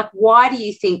to them. Like, why do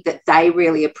you think that they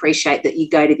really appreciate that you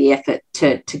go to the effort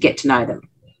to get to know them?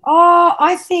 Oh,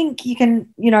 I think you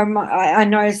can, I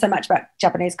know so much about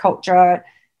Japanese culture,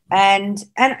 and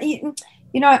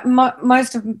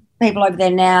most of people over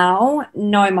there now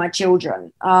know my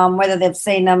children, whether they've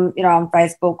seen them, on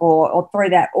Facebook or through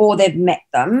that, or they've met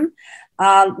them.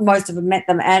 Most of them met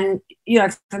them. And,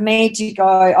 for me to go,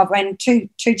 I've got two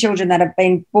children that have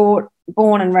been born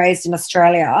and raised in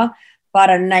Australia, but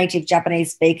are native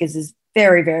Japanese speakers is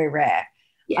very, very rare.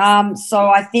 Yes. So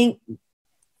I think,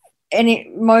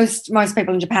 most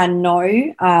people in Japan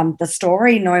know the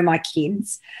story, know my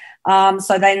kids.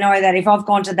 So they know that if I've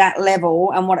gone to that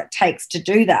level and what it takes to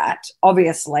do that,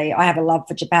 obviously I have a love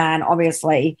for Japan.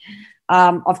 Obviously,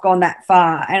 I've gone that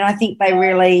far, and I think they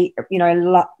really,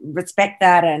 respect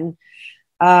that and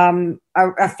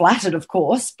are flattered, of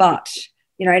course. But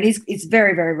it's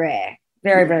very, very rare,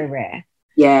 very, very rare.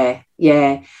 Yeah,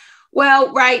 yeah.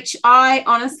 Well, Rach, I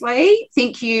honestly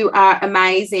think you are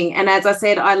amazing. And as I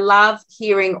said, I love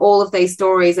hearing all of these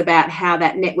stories about how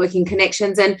that networking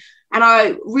connections, and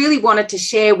I really wanted to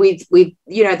share with the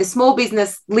small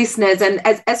business listeners, and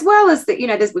as well as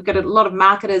we've got a lot of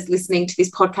marketers listening to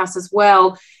this podcast as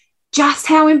well, just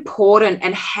how important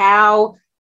and how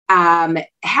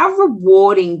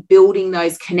rewarding building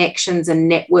those connections and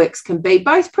networks can be,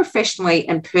 both professionally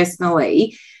and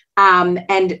personally.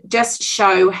 And just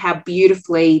show how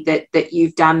beautifully that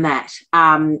you've done that,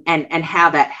 and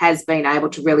how that has been able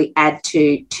to really add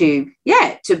to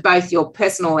both your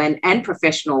personal and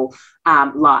professional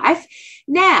life.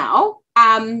 Now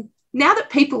that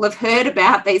people have heard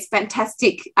about these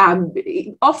fantastic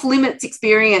off-limits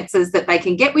experiences that they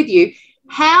can get with you,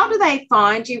 how do they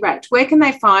find you, Rach? Where can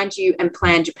they find you and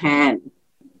Plan Japan?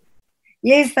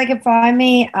 Yes, they can find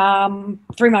me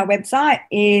through my website,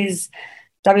 is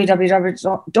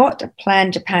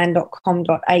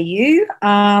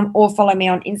www.planjapan.com.au, or follow me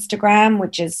on Instagram,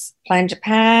 which is Plan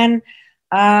Japan,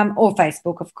 or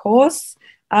Facebook, of course,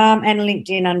 and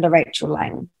LinkedIn under Rachel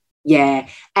Lang. Yeah,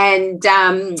 and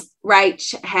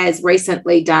Rach has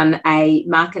recently done a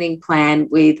marketing plan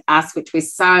with us, which we're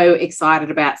so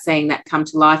excited about seeing that come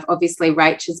to life. Obviously,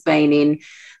 Rach has been in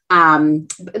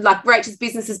Rachel's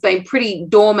business has been pretty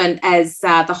dormant as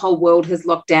the whole world has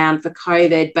locked down for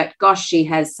COVID, but gosh, she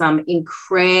has some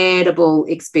incredible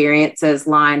experiences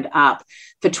lined up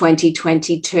for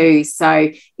 2022.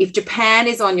 So if Japan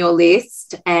is on your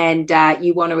list and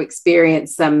you want to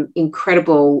experience some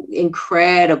incredible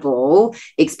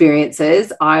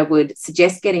experiences, I would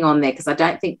suggest getting on there, because I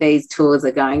don't think these tours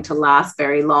are going to last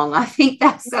very long. I think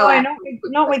that's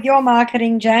not with your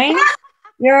marketing, Jane.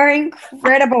 You're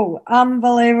incredible,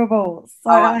 unbelievable. So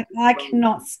I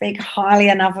cannot speak highly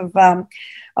enough of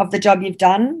the job you've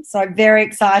done. So very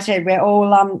excited. We're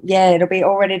all it'll be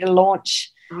all ready to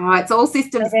launch. Oh, it's all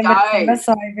systems go.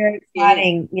 So very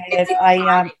exciting. Yeah. Yes,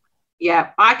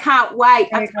 I can't wait.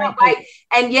 I can't wait.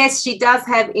 And yes, she does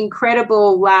have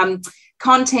incredible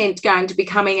content going to be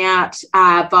coming out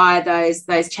via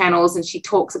those channels, and she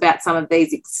talks about some of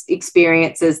these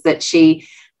experiences that she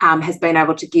has been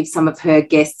able to give some of her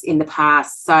guests in the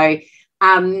past. So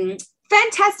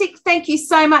fantastic. Thank you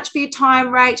so much for your time,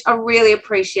 Rach. I really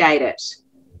appreciate it.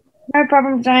 No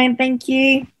problem, Jane. Thank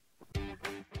you.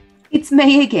 It's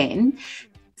me again.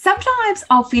 Sometimes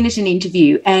I'll finish an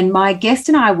interview and my guest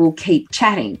and I will keep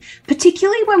chatting,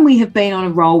 particularly when we have been on a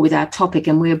roll with our topic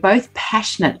and we're both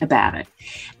passionate about it.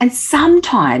 And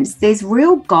sometimes there's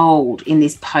real gold in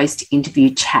this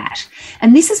post-interview chat.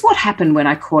 And this is what happened when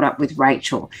I caught up with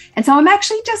Rachel. And so I'm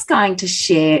actually just going to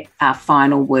share our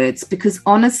final words, because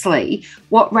honestly,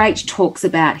 what Rach talks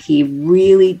about here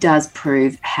really does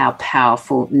prove how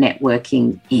powerful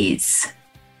networking is.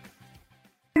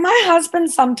 My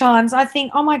husband, sometimes I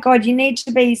think, oh my God, you need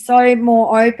to be so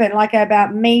more open, like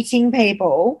about meeting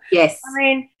people. Yes. I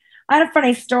mean, I had a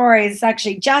funny story. It's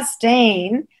actually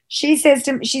Justine. She said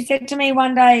to me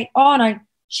one day,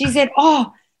 she said,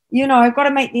 I've got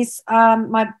to meet this, I've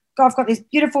got this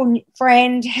beautiful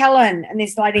friend, Helen, and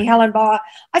this lady, Helen Barr.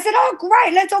 I said, oh,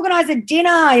 great, let's organise a dinner,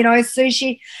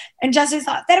 sushi. And Justine's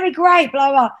like, that'd be great,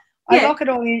 blah, blah. I lock it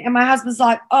all in, and my husband's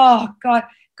like, oh, God,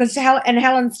 because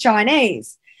Helen's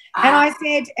Chinese. And I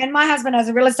said, and my husband has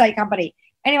a real estate company.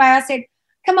 Anyway, I said,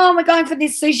 come on, we're going for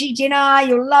this sushi dinner.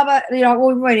 You'll love it. We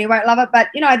won't love it. But,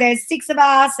 there's 6 of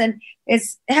us, and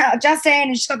it's Justine,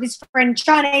 and she's got this friend,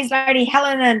 Chinese lady,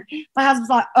 Helen. And my husband's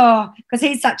like, because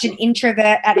he's such an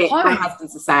introvert at home. My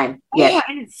husband's the same. Yeah.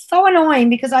 And it's so annoying,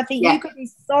 because I think you could be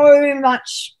so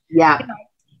much. Yeah.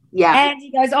 Yeah. And he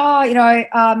goes, I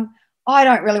don't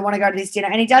really want to go to this dinner.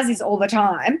 And he does this all the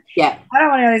time. Yeah. I don't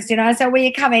want to go to this dinner. I said, where are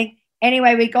you coming?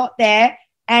 Anyway, we got there,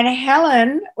 and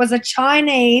Helen was a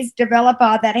Chinese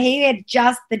developer that he had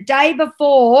just the day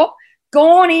before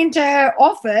gone into her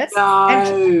office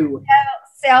and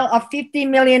sell a $50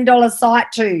 million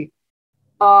site to.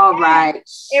 Oh, right.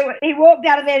 He walked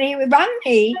out of there and he rang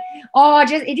me.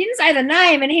 He didn't say the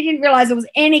name, and he didn't realise there was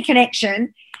any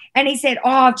connection. And he said,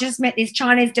 I've just met this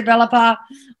Chinese developer.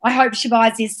 I hope she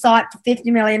buys this site for $50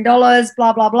 million,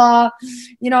 blah, blah, blah.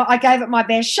 I gave it my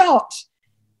best shot.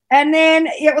 And then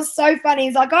it was so funny.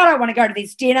 He's like, I don't want to go to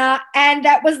this dinner. And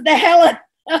that was the Helen.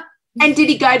 And did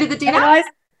he go to the dinner?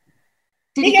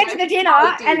 He went to the dinner.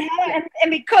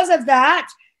 And because of that,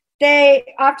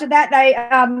 after that, they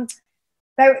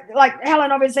like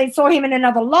Helen obviously saw him in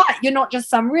another light. You're not just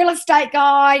some real estate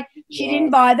guy. She didn't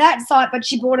buy that site, but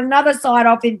she bought another site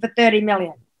off him for 30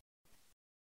 million.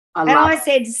 I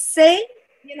said, see,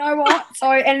 you know what?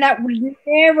 So, and that would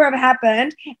never have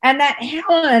happened. And that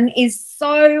Helen is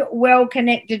so well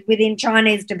connected within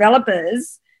Chinese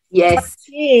developers. Yes.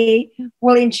 She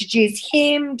will introduce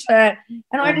him to,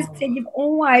 and I just said, you've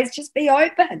always just be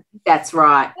open. That's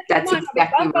right. That's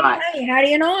exactly right. Hey, how do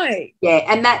you know? Yeah,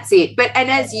 and that's it. And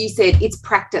as you said, it's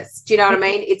practice. Do you know what I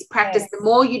mean? It's practice. The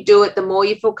more you do it, the more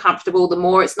you feel comfortable, the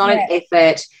more it's not an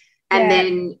effort.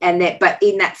 And but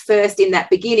in that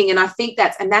beginning, and I think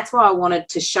that's why I wanted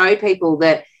to show people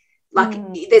that, like,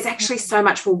 there's actually so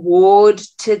much reward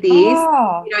to this,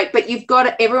 you know, but you've got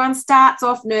to, everyone starts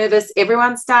off nervous.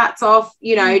 Everyone starts off,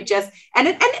 you know, just, and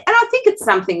I think it's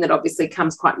something that obviously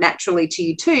comes quite naturally to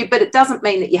you too, but it doesn't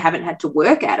mean that you haven't had to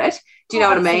work at it. Do you know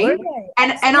what I mean?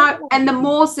 And the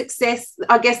more success,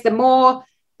 I guess, the more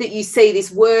that you see this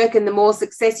work and the more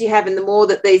success you have and the more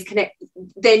that these connect,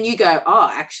 then you go, oh,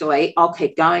 actually, I'll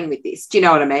keep going with this. Do you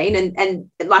know what I mean?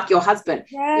 And like your husband,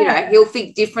 you know, he'll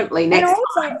think differently next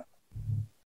time.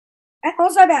 And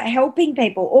also about helping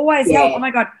people, always help. Oh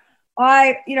my God.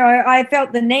 I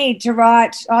felt the need to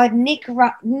write. Nick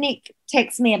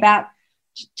texted me about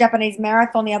Japanese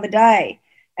marathon the other day,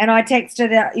 and I texted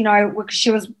her, you know, because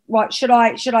she was, what should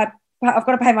I, I've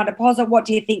got to pay my deposit. What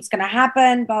do you think is going to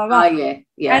happen? Blah, blah, blah. Oh,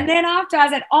 yeah. And then after I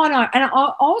said, oh, no. And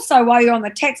also while you're on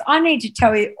the text, I need to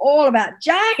tell you all about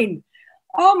Jane.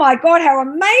 Oh, my God, how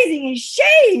amazing is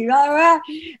she?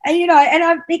 And, you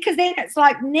know, because then it's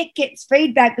like Nick gets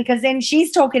feedback because then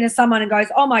she's talking to someone and goes,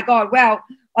 oh, my God, well,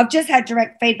 I've just had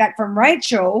direct feedback from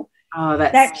Rachel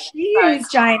that she used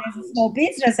Jane as a small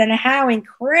business and how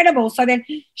incredible. So then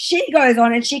she goes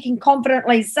on and she can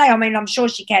confidently say, I mean, I'm sure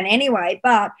she can anyway,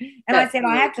 but, and I said,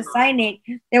 I have to say, Nick,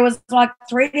 there was like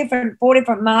 4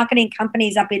 different marketing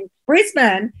companies up in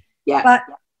Brisbane, but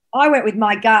I went with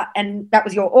my gut and that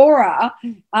was your aura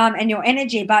and your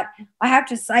energy. But I have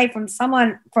to say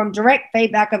from direct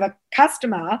feedback of a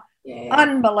customer,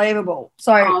 unbelievable.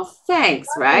 So thanks,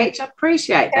 Rach. I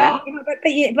appreciate that.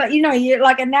 But you know, you're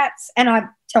like, and I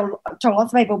tell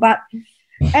lots of people, but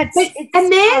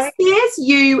there's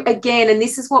you again, and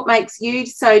this is what makes you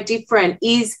so different,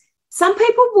 is some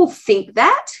people will think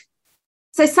that.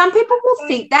 So some people will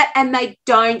think that and they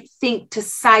don't think to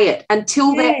say it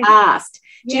until they're asked.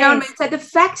 Do you know what I mean? So the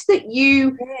fact that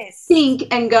you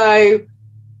think and go,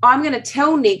 I'm going to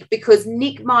tell Nick because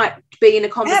Nick might be in a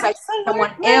conversation with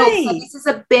someone else. So this is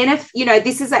a benefit, you know,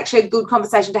 this is actually a good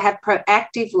conversation to have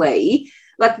proactively.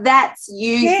 Like that's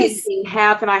you thinking,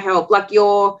 how can I help? Like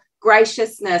your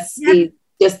graciousness is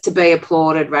just to be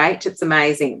applauded, Rach. It's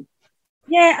amazing.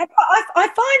 Yeah, I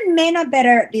find men are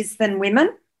better at this than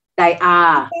women. They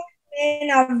are.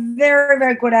 Men are very,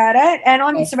 very good at it. And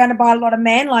I'm surrounded by a lot of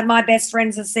men. Like my best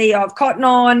friend's the CEO of Cotton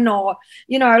On, or,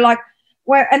 you know, like,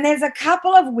 and there's a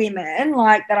couple of women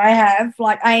like that I have,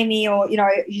 like Amy, or, you know,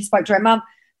 you spoke to her mum,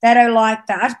 that are like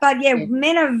that. But,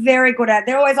 men are very good at it.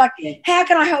 They're always like, how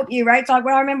can I help you, right? It's like,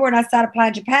 well, I remember when I started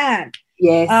playing Japan.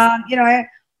 Yes. You know,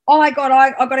 oh, my God,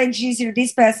 I got to introduce you to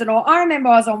this person. Or I remember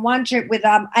I was on one trip with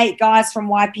 8 guys from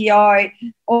YPO,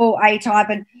 all A-type,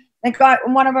 and the guy,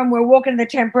 one of them, we're walking to the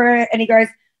Tempura, and he goes,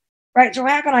 Rachel,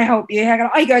 how can I help you?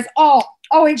 He goes, I'll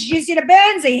introduce you to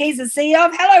Burnsy. He's the CEO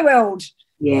of Hello World.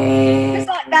 Yeah. Just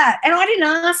like that. And I didn't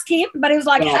ask him, but it was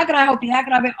like, how can I help you? How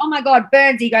can I be? Oh, my God,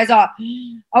 Burnsy. He goes, I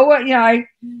work, you know,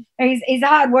 he's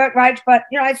hard work, Rach, but,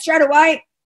 you know, straight away.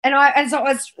 And so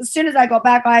as soon as I got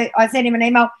back, I sent him an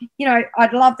email, you know,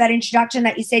 I'd love that introduction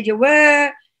that you said you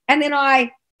were. And then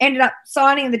I ended up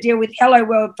signing the deal with Hello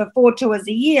World for 4 tours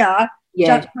a year.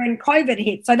 Just when COVID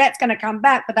hit. So that's going to come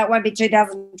back, but that won't be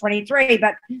 2023.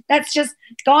 But that's just,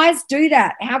 guys do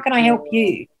that. How can I help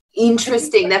you?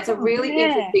 Interesting. That's a really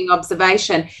interesting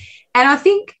observation. And I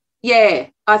think,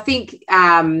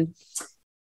 women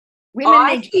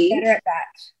need to be better at that.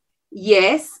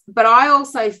 Yes, but I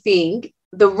also think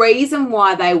the reason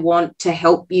why they want to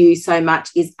help you so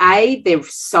much is, A, they're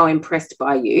so impressed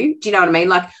by you. Do you know what I mean?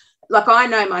 Like I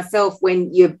know myself,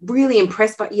 when you're really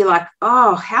impressed, but you're like,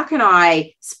 oh, how can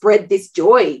I spread this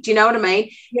joy? Do you know what I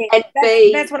mean? Yeah, and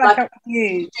that's what I felt with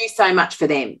you. Do so much for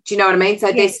them. Do you know what I mean?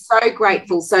 So they're so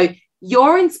grateful. So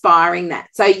you're inspiring that.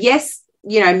 So yes,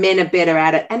 you know, men are better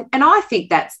at it. And I think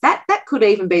that could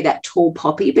even be that tall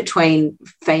poppy between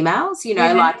females, you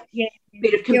know,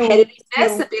 bit of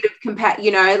competitiveness, a bit of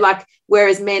like,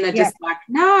 whereas men are just like,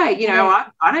 no, I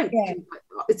don't,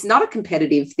 it's not a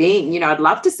competitive thing. I'd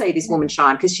love to see this woman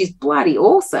shine because she's bloody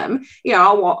awesome.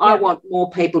 I want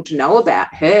more people to know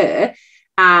about her.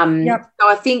 So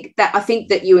I think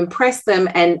that you impress them,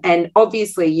 and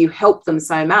obviously you help them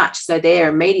so much. So their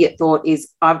immediate thought is,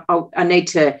 I need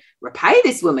to repay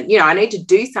this woman. I need to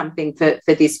do something for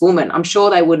this woman. I'm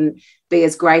sure they wouldn't be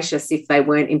as gracious if they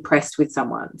weren't impressed with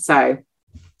someone. So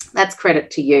that's credit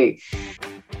to you.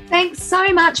 Thanks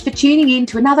so much for tuning in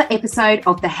to another episode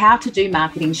of the How to Do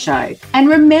Marketing Show. And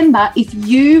remember, if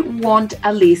you want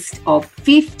a list of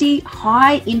 50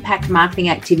 high impact marketing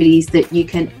activities that you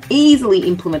can easily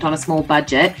implement on a small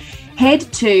budget, head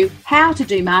to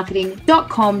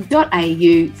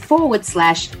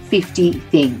howtodomarketing.com.au/50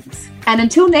 things. And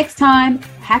until next time,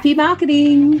 happy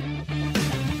marketing.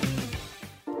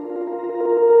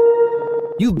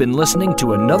 You've been listening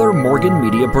to another Morgan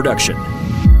Media production.